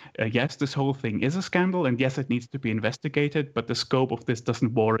 Yes, this whole thing is a scandal, and yes, it needs to be investigated, but the scope of this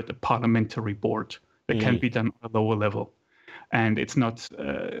doesn't warrant a parliamentary board. That can be done on a lower level. And it's not,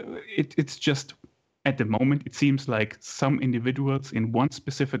 it's just at the moment, it seems like some individuals in one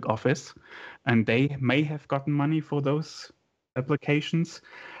specific office, and they may have gotten money for those applications,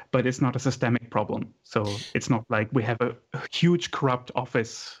 but it's not a systemic problem. So it's not like we have a huge corrupt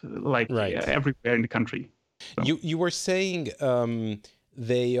office like Right. everywhere in the country. So. You were saying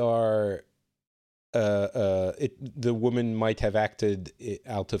they are the woman might have acted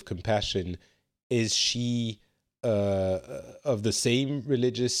out of compassion. Is she of the same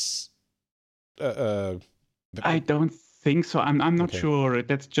religious? I don't think so. I'm not Okay. sure.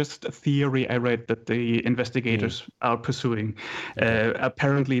 That's just a theory I read that the investigators are pursuing. Okay.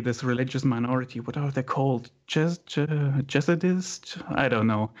 Apparently, this religious minority, what are they called? Jesuitists? I don't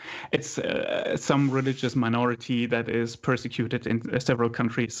know. It's some religious minority that is persecuted in several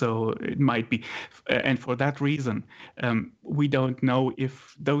countries, so it might be. And for that reason, we don't know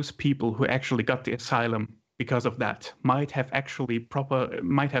if those people who actually got the asylum because of that might have actually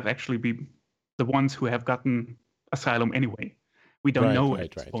be the ones who have gotten asylum anyway. We don't know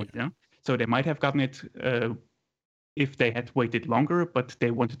at this point. Yeah. So they might have gotten it if they had waited longer, but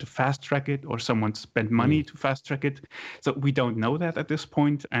they wanted to fast track it, or someone spent money to fast track it. So we don't know that at this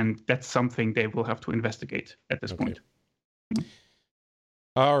point, and that's something they will have to investigate at this point.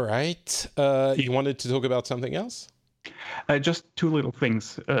 All right. You wanted to talk about something else? Just two little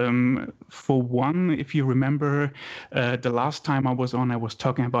things. For one, if you remember, the last time I was on, I was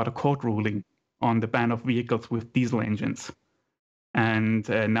talking about a court ruling on the ban of vehicles with diesel engines. And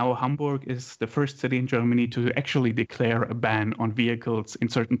now Hamburg is the first city in Germany to actually declare a ban on vehicles in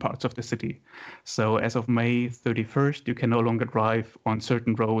certain parts of the city. So as of May 31st, you can no longer drive on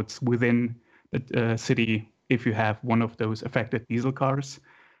certain roads within the city if you have one of those affected diesel cars,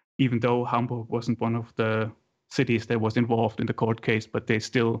 even though Hamburg wasn't one of the cities that was involved in the court case, but they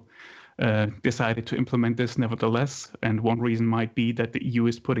still decided to implement this nevertheless. And one reason might be that the EU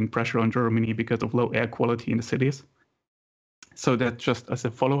is putting pressure on Germany because of low air quality in the cities. So that's just as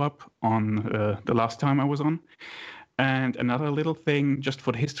a follow-up on the last time I was on. And another little thing, just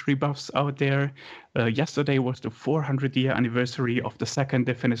for the history buffs out there, yesterday was the 400-year anniversary of the Second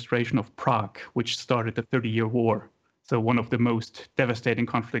Defenestration of Prague, which started the 30-Year War. So one of the most devastating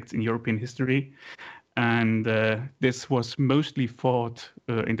conflicts in European history. And this was mostly fought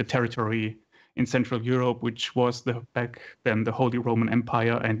in the territory in Central Europe, which was back then the Holy Roman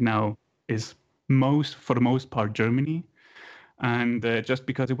Empire, and now is for the most part, Germany. And just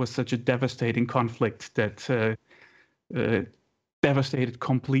because it was such a devastating conflict that devastated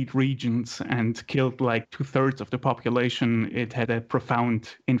complete regions and killed like 2/3 of the population, it had a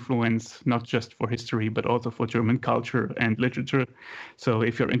profound influence, not just for history, but also for German culture and literature. So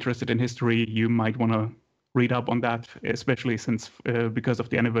if you're interested in history, you might want to read up on that, especially since because of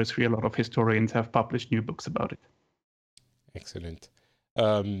the anniversary, a lot of historians have published new books about it. Excellent.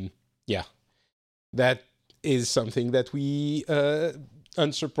 Yeah, that is something that we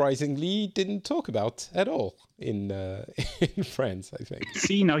unsurprisingly didn't talk about at all in France, I think.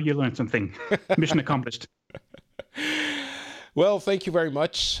 See, now you learned something. Mission accomplished. Well, thank you very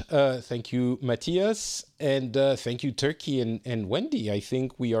much. Thank you, Matthias, and thank you, Turkey and Wendy. I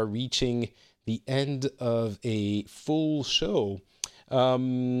think we are reaching the end of a full show.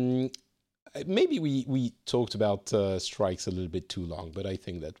 Maybe we talked about strikes a little bit too long, but I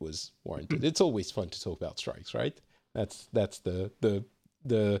think that was warranted. It's always fun to talk about strikes, right? That's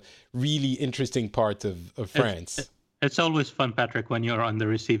the really interesting part of France. It's always fun, Patrick, when you're on the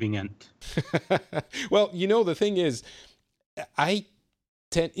receiving end. Well, the thing is,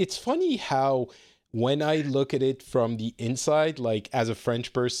 it's funny how when I look at it from the inside, like as a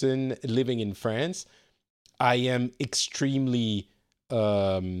French person living in France, I am extremely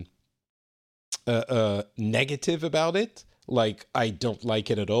negative about it. Like, I don't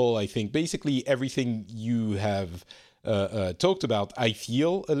like it at all. I think basically everything you have talked about, I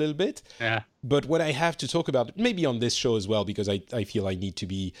feel a little bit. Yeah. But when I have to talk about it, maybe on this show as well, because I feel I need to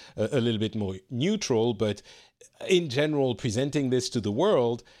be a little bit more neutral, but in general, presenting this to the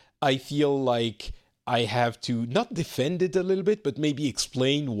world, I feel like I have to not defend it a little bit, but maybe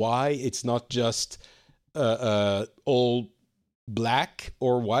explain why it's not just all black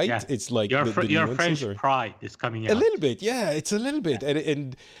or white. Yeah. It's like your the French pride is coming out. A little bit, yeah. It's a little bit,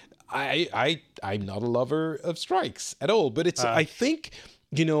 and I'm not a lover of strikes at all. But it's I think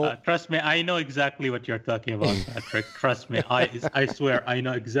trust me, I know exactly what you're talking about, Patrick. Trust me, I swear I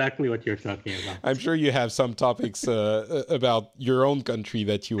know exactly what you're talking about. I'm sure you have some topics about your own country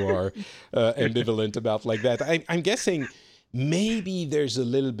that you are ambivalent about like that. I'm guessing maybe there's a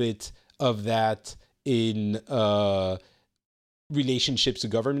little bit of that in relationships to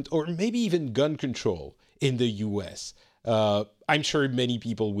government, or maybe even gun control in the US. I'm sure many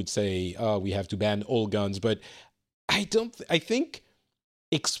people would say we have to ban all guns, but I think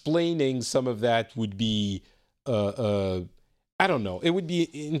explaining some of that would be, I don't know. It would be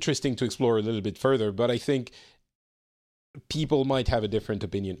interesting to explore a little bit further, but I think people might have a different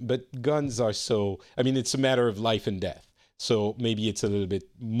opinion. But guns are it's a matter of life and death. So maybe it's a little bit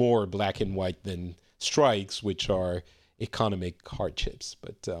more black and white than strikes, which are economic hardships.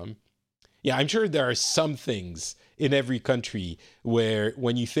 But yeah, I'm sure there are some things in every country where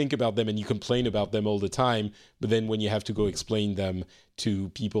when you think about them and you complain about them all the time, but then when you have to go explain them to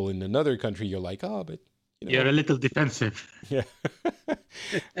people in another country, you're like, oh, but you're a little defensive. Yeah.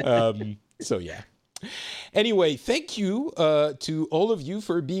 So yeah. Anyway, thank you to all of you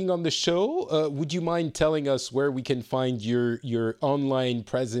for being on the show. Would you mind telling us where we can find your online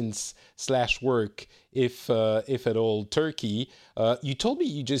presence / work, if at all, Turkey? You told me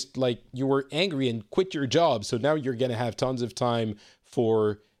you were angry and quit your job, so now you're going to have tons of time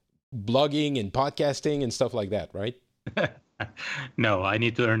for blogging and podcasting and stuff like that, right? No, I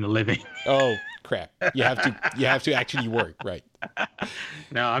need to earn a living. Oh, crap. You have to actually work, right?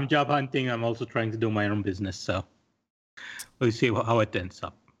 No, I'm job hunting. I'm also trying to do my own business, so we'll see how it ends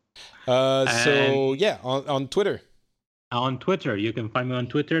up. So yeah, on Twitter. On Twitter, you can find me on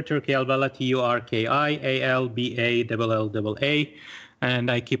Twitter, Turkey Albala, TurkiAlballa,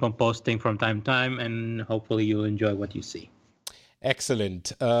 and I keep on posting from time to time, and hopefully you enjoy what you see.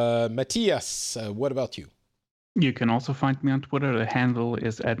 Excellent. Matthias, what about you? You can also find me on Twitter. The handle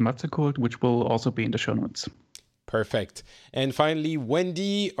is @Matzekurt, which will also be in the show notes. Perfect. And finally,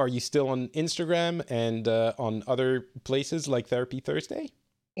 Wendy, are you still on Instagram and on other places like Therapy Thursday?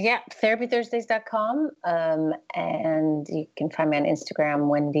 Yeah, therapythursdays.com. And you can find me on Instagram,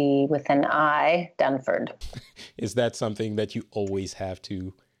 Wendy with an I, Dunford. Is that something that you always have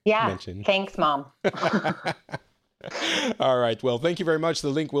to mention? Thanks, Mom. All right. Well, thank you very much. The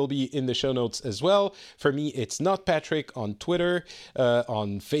link will be in the show notes as well. For me, it's Not Patrick on Twitter,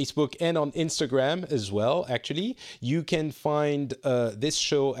 on Facebook, and on Instagram as well, actually. You can find this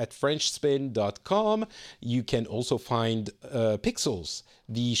show at FrenchSpin.com. You can also find Pixels,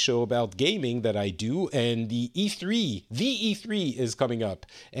 the show about gaming that I do, and the E3 is coming up.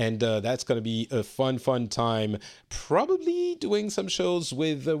 And that's going to be a fun time. Probably doing some shows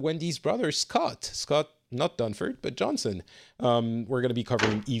with Wendy's brother, Scott, not Dunford, but Johnson. We're going to be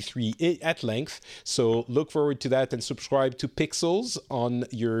covering E3 at length. So look forward to that and subscribe to Pixels on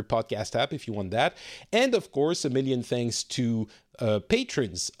your podcast app if you want that. And of course, a million thanks to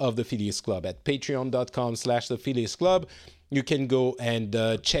patrons of the Phileas Club at patreon.com/the Phileas Club. You can go and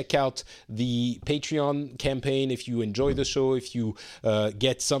check out the Patreon campaign. If you enjoy the show, if you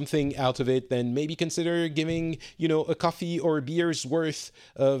get something out of it, then maybe consider giving, a coffee or a beer's worth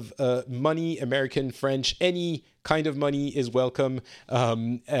of money, American, French, any kind of money is welcome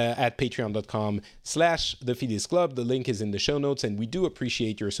at patreon.com/the Phileas Club. The link is in the show notes, and we do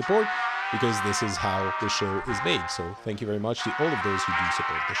appreciate your support because this is how the show is made. So thank you very much to all of those who do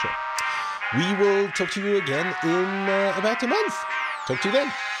support the show. We will talk to you again in about a month. Talk to you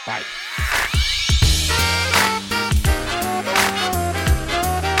then. Bye.